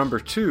 Mm-hmm. Number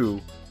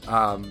two,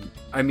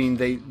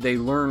 they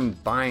learn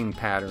buying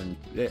patterns.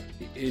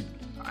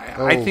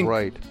 I think,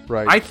 right.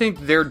 I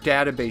think their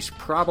database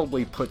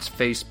probably puts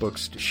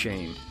Facebook's to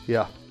shame.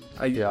 Yeah.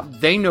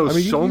 They know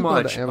so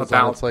much Amazon,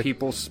 about like,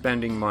 people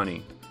spending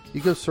money.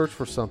 You go search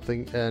for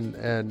something,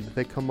 and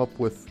they come up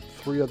with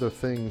 3 other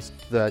things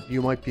that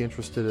you might be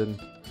interested in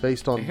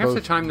based on half both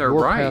the time they're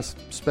your right. past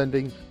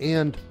spending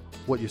and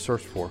what you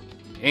searched for.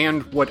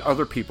 And what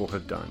other people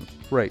have done.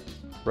 Right.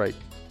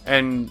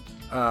 And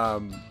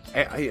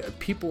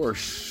people are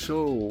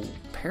so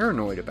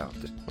paranoid about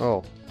this.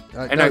 Oh.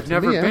 And I've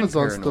never been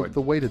Amazon's paranoid.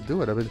 the way to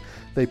do it. I mean,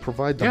 they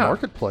provide the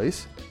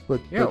marketplace, but...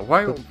 Yeah,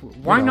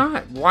 why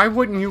not? Why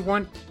wouldn't you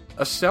want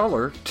a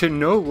seller to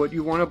know what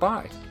you want to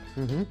buy?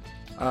 Mm-hmm.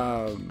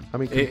 I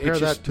mean, compare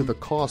that to the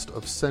cost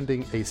of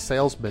sending a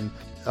salesman,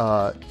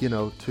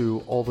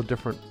 to all the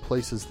different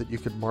places that you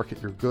could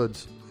market your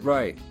goods.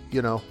 Right.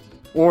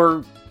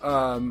 Or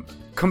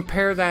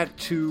compare that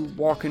to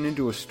walking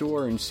into a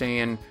store and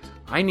saying,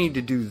 I need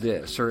to do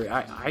this, or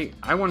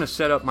I want to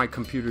set up my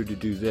computer to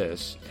do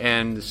this.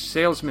 And the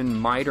salesman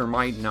might or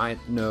might not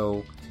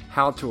know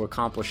how to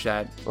accomplish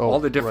that, all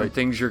the different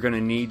things you're going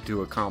to need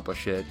to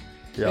accomplish it.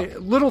 Yeah.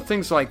 Little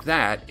things like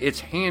that, it's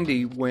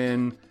handy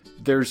when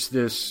there's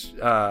this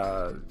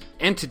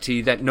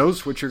entity that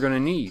knows what you're going to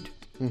need.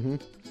 Mm-hmm.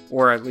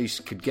 Or at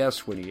least could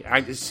guess what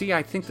I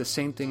think the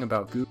same thing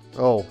about Google.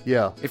 Oh,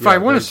 yeah. If I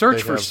want to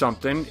search for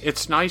something,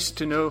 it's nice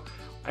to know.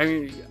 I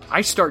mean,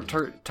 I start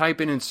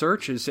typing in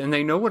searches, and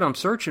they know what I'm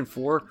searching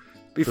for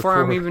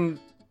before I'm even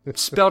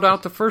spelled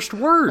out the first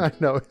word. I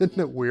know, isn't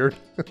it weird?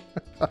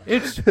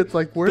 It's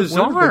like, where did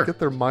they get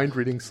their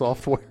mind-reading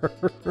software?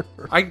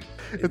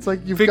 It's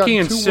like you've got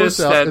 2 words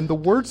out, and the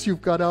words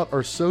you've got out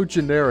are so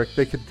generic,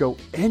 they could go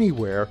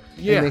anywhere,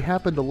 and they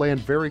happen to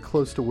land very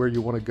close to where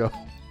you want to go.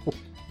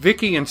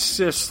 Vicky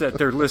insists that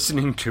they're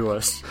listening to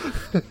us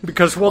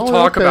because we'll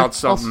talk about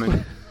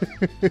something.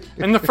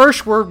 And the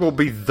first word will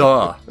be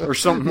 "the" or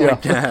something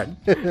like that.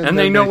 And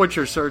they know what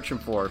you're searching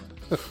for.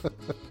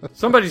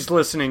 Somebody's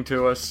listening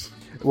to us.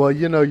 Well,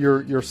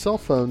 your cell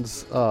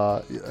phones,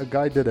 a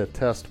guy did a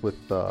test with...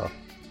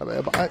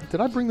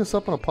 did I bring this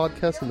up on a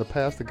podcast in the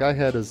past? The guy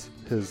had his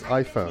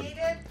iPhone.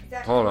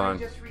 Hold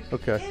on.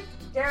 Okay.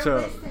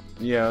 So,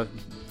 yeah,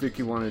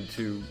 Vicky wanted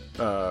to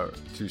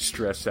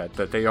stress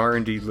that they are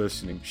indeed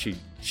listening. She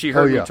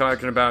heard me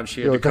talking about it.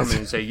 She had to come in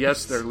and say,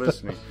 yes, they're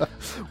listening.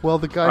 Well,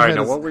 the guy had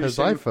his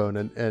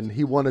iPhone, and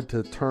he wanted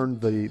to turn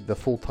the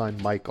full-time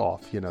mic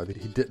off, that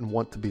he didn't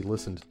want to be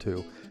listened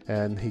to.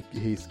 And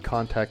he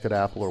contacted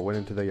Apple or went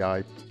into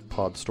the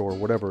iPod store,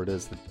 whatever it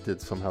is, that did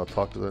somehow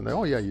talk to them.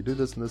 And they, you do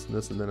this and this and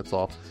this, and then it's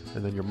off.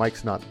 And then your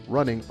mic's not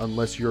running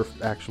unless you're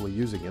actually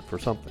using it for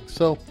something.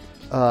 So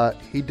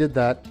he did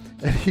that,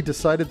 and he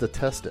decided to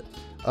test it.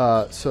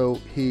 So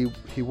he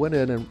went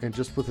in and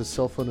just with his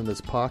cell phone in his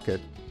pocket,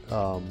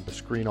 the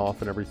screen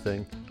off and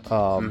everything,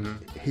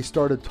 he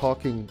started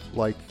talking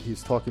like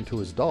he's talking to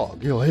his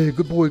dog. Hey,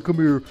 good boy, come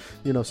here,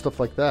 stuff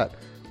like that.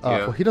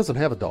 Well, he doesn't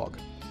have a dog.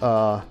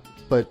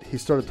 But he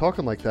started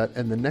talking like that,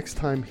 and the next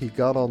time he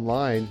got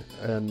online,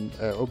 and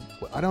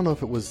I don't know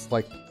if it was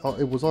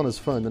it was on his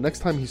phone. The next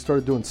time he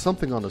started doing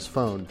something on his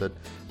phone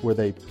where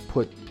they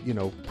put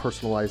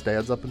personalized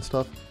ads up and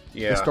stuff.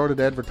 Yeah. They started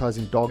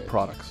advertising dog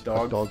products,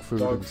 dog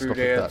food and stuff ads. Like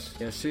that.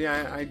 Yeah, see,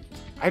 I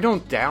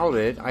don't doubt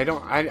it. I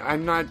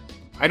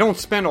don't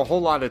spend a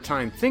whole lot of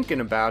time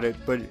thinking about it,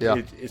 but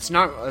it's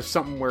not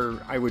something where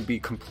I would be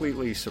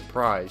completely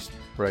surprised.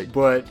 Right.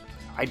 But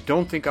I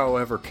don't think I'll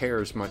ever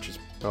care as much as...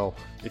 Oh.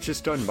 It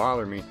just doesn't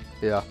bother me.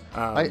 Yeah.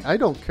 I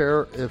don't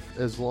care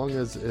as long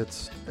as it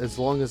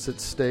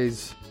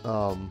stays...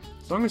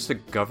 as long as the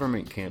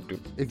government can't do...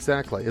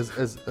 Exactly.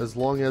 As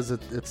long as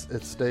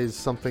it stays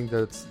something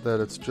that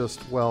it's just,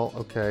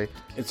 okay.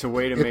 It's a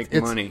way to make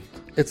money.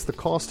 It's the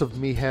cost of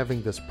me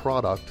having this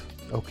product,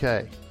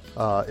 okay.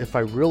 If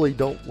I really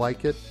don't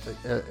like it,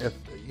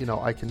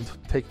 I can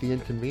take the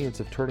inconvenience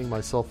of turning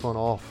my cell phone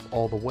off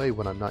all the way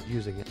when I'm not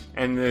using it.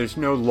 And there's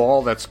no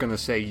law that's going to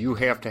say you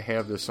have to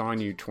have this on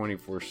you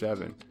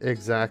 24/7.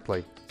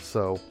 Exactly.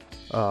 So,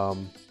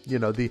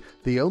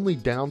 the only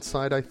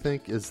downside, I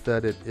think, is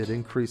that it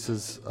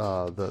increases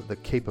the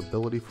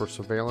capability for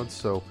surveillance.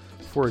 So,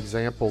 for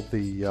example,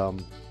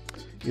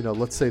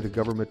 let's say the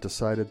government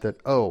decided that,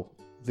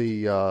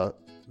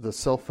 the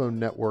cell phone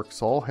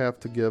networks all have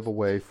to give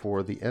away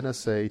for the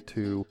NSA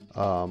to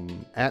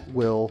at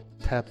will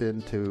tap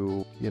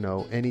into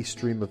any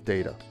stream of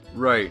data,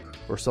 right,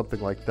 or something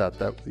like that.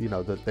 That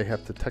they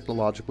have to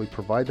technologically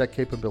provide that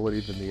capability.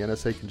 Then the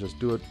NSA can just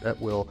do it at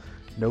will,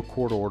 no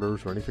court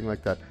orders or anything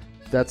like that.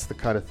 That's the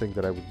kind of thing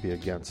that I would be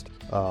against.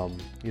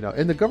 And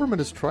the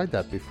government has tried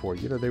that before.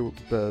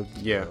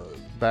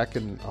 Back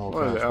in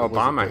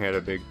Obama had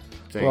a big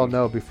thing. Well,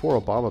 no, before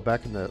Obama,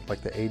 back in the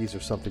 80s or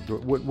something,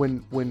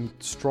 when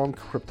strong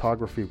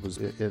cryptography was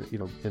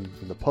in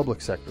the public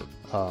sector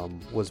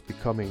was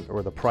becoming,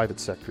 or the private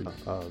sector,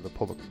 the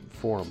public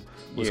forum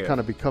was kind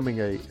of becoming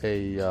a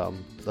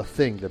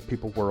thing that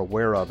people were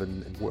aware of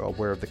and were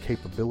aware of the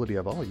capability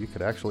of. You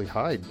could actually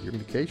hide your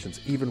communications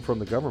even from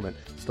the government,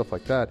 stuff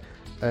like that.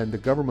 And the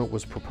government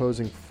was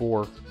proposing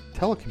for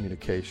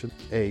telecommunication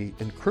a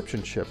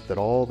encryption chip that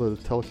all the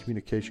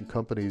telecommunication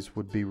companies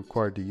would be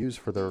required to use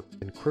for their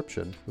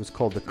encryption. It was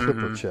called the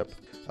Clipper chip.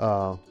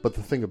 But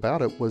the thing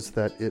about it was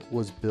that it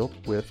was built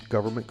with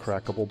government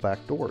crackable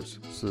backdoors.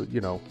 So,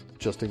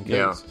 just in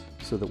case,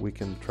 so that we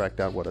can track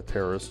down a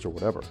terrorist or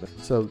whatever.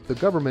 So the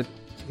government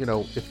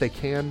if they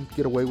can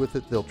get away with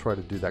it, they'll try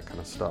to do that kind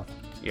of stuff.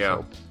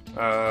 Yeah.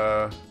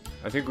 So.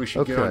 I think we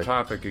should get on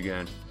topic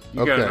again.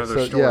 You got Okay, another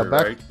so story, yeah,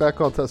 right?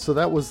 back on. So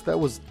that was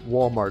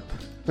Walmart.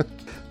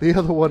 The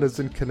other one is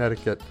in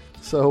Connecticut.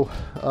 So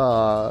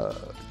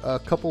a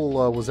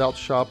couple was out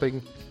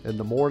shopping in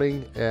the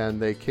morning,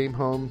 and they came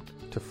home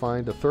to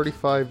find a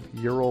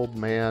 35-year-old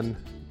man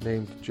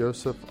named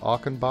Joseph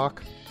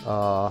Achenbach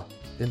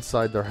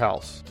inside their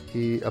house.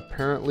 He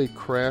apparently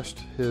crashed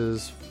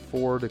his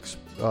Ford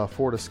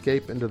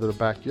Escape into the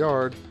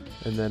backyard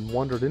and then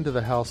wandered into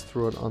the house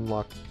through an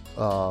unlocked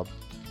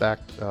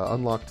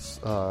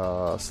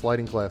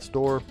sliding glass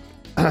door.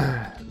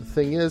 The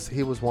thing is,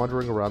 he was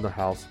wandering around the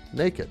house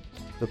naked.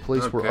 The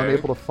police were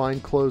unable to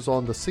find clothes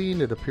on the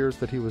scene. It appears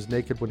that he was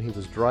naked when he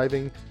was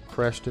driving,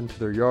 crashed into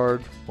their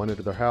yard, went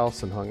into their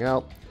house, and hung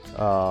out.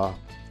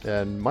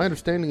 And my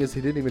understanding is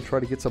he didn't even try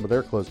to get some of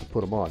their clothes to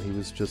put them on. He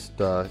was just,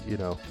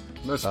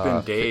 must have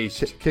been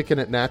dazed. Kicking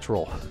it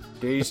natural.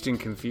 Dazed and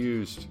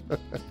confused.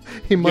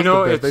 He must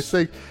have been. They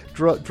say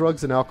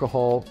drugs and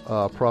alcohol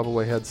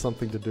probably had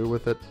something to do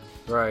with it.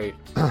 Right.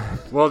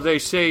 Well, they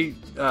say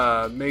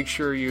make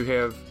sure you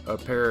have a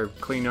pair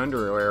of clean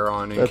underwear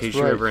on in case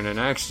you're ever in an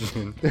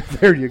accident.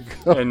 There you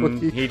go.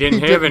 And he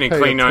didn't have any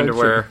clean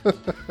underwear.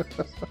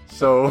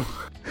 So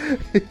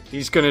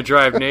he's going to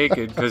drive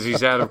naked because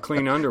he's out of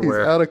clean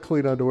underwear. He's out of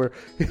clean underwear.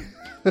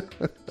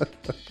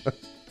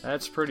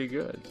 That's pretty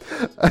good.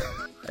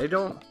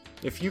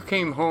 If you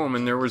came home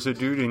and there was a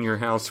dude in your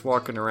house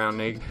walking around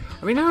naked,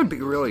 I mean, that would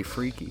be really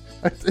freaky.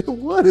 It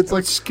would. It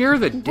would scare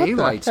the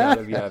daylights out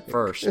of you at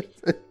first.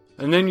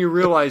 And then you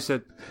realize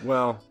that,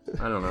 well,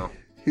 I don't know.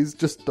 He's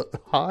just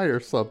high or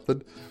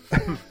something.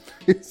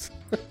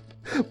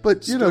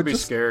 But, Still be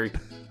scary.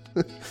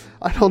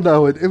 I don't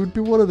know. It would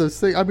be one of those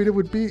things. I mean, it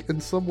would be in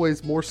some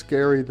ways more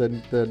scary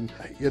than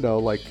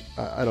like,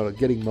 I don't know,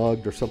 getting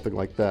mugged or something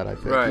like that, I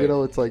think. Right.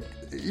 It's like,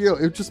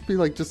 it would just be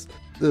like just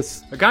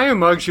this. A guy who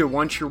mugs you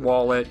wants your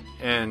wallet,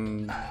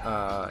 and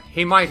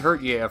he might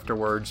hurt you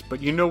afterwards,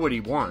 but you know what he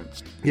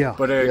wants. Yeah.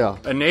 But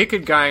a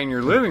naked guy in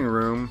your living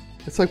room.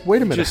 It's like,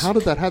 wait a minute, how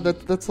did that happen?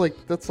 That's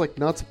like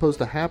not supposed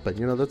to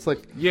happen. That's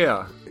like,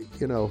 yeah.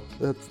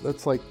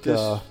 That's like.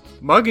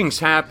 Muggings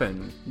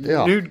happen.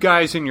 Yeah. Nude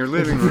guys in your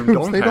living room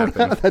don't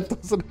happen. That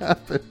doesn't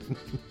happen.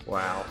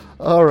 Wow.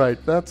 All right,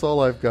 that's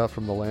all I've got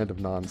from the land of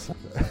nonsense.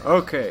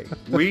 Okay,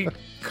 we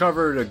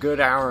covered a good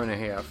hour and a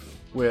half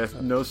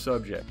with no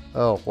subject.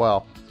 Oh,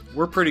 wow.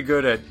 We're pretty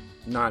good at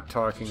not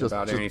talking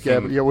about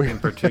anything in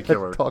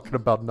particular. Talking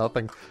about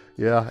nothing.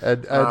 Yeah,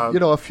 and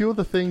a few of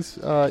the things,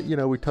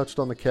 we touched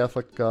on the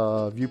Catholic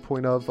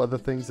viewpoint of. Other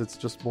things, it's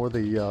just more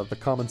the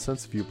common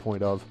sense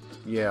viewpoint of.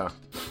 Yeah.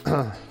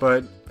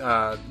 But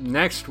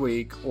next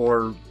week,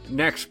 or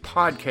next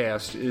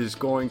podcast, is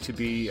going to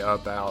be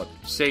about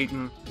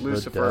Satan,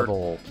 Lucifer. The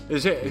devil.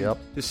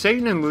 Is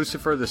Satan and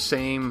Lucifer the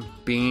same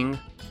being?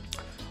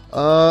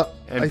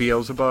 And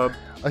Beelzebub?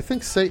 I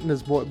think Satan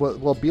is more.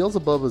 Well,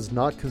 Beelzebub is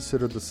not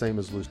considered the same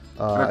as Lucifer.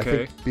 Okay. I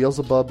think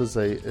Beelzebub is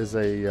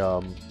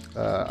a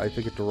I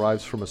think it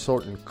derives from a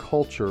certain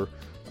culture,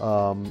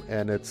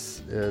 and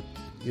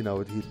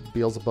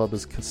Beelzebub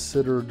is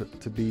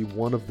considered to be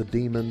one of the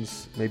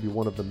demons, maybe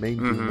one of the main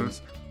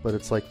demons, but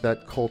it's like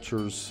that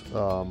culture's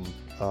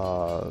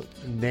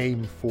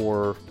name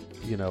for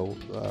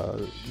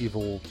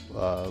evil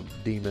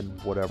demon,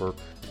 whatever.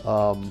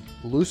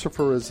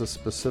 Lucifer is a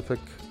specific.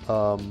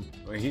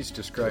 He's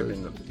described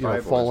in the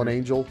Bible, fallen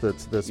angel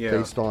that's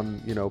based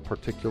on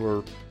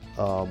particular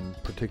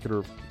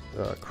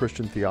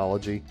Christian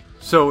theology.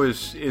 So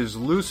is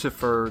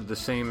Lucifer the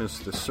same as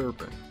the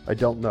serpent? I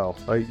don't know.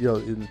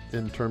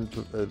 In terms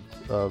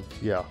of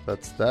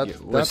that's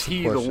was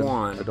he the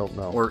one? I don't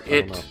know. Or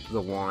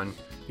the one?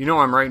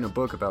 I'm writing a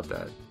book about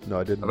that. No,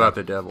 I didn't. About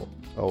the devil.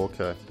 Oh,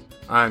 okay.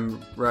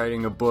 I'm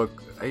writing a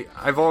book.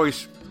 I've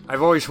always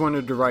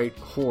wanted to write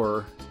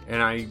horror,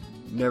 and I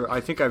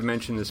think I've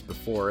mentioned this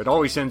before. It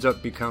always ends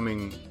up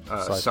becoming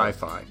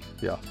sci-fi.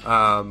 Yeah.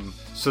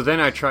 So then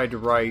I tried to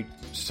write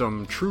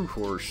some true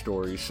horror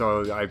stories.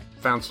 So I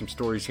found some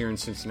stories here in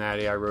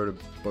Cincinnati. I wrote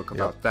a book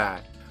about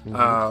that.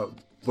 Mm-hmm.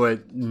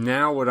 But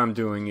now what I'm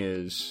doing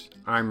is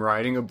I'm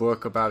writing a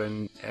book about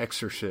an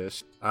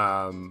exorcist,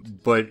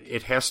 but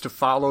it has to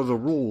follow the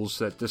rules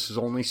that this is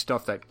only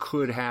stuff that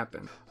could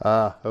happen.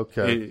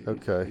 Okay.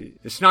 Okay.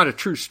 It's not a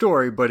true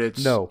story, but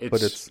it's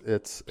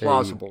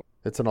plausible.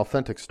 It's an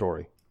authentic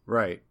story.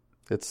 Right.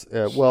 It's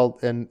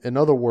in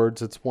other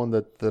words, it's one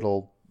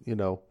that'll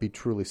be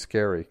truly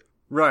scary.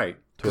 Right.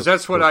 Because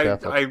that's what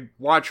I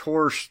watch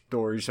horror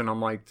stories, and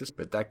I'm like,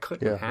 that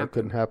couldn't happen. That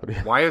couldn't happen.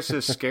 Why is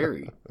this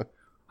scary?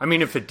 I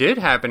mean, if it did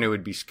happen, it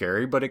would be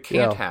scary, but it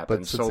can't happen.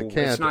 But since so it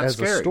can't, it's not as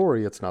scary. a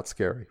story, it's not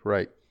scary.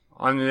 Right.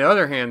 On the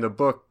other hand, the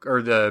book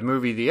or the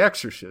movie The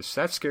Exorcist,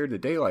 that scared the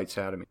daylights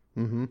out of me.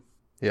 Mm-hmm.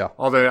 Yeah.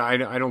 Although I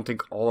don't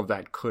think all of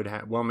that could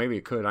happen. Well, maybe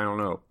it could. I don't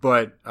know.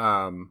 But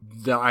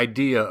the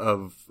idea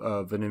of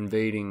an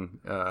invading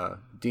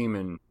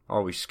demon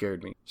always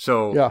scared me.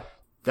 So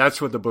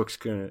that's what the book's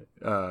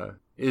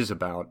is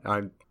about.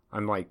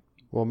 I'm like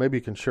Well, maybe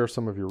you can share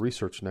some of your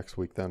research next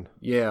week then.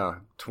 Yeah,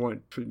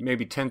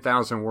 maybe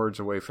 10,000 words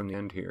away from the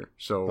end here.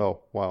 So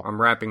oh, wow.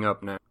 I'm wrapping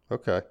up now.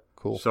 Okay,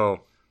 cool.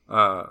 So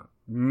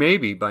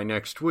maybe by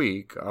next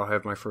week I'll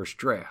have my first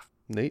draft.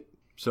 Neat.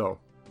 So,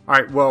 all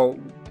right, well,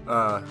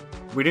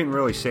 we didn't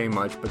really say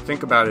much, but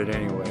think about it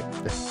anyway.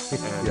 And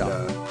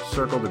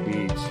circle the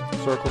beads.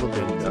 Circle the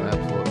beads,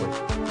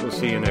 absolutely. We'll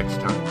see you next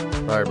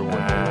time. Bye, everyone.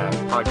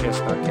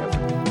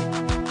 Podcast.cafe.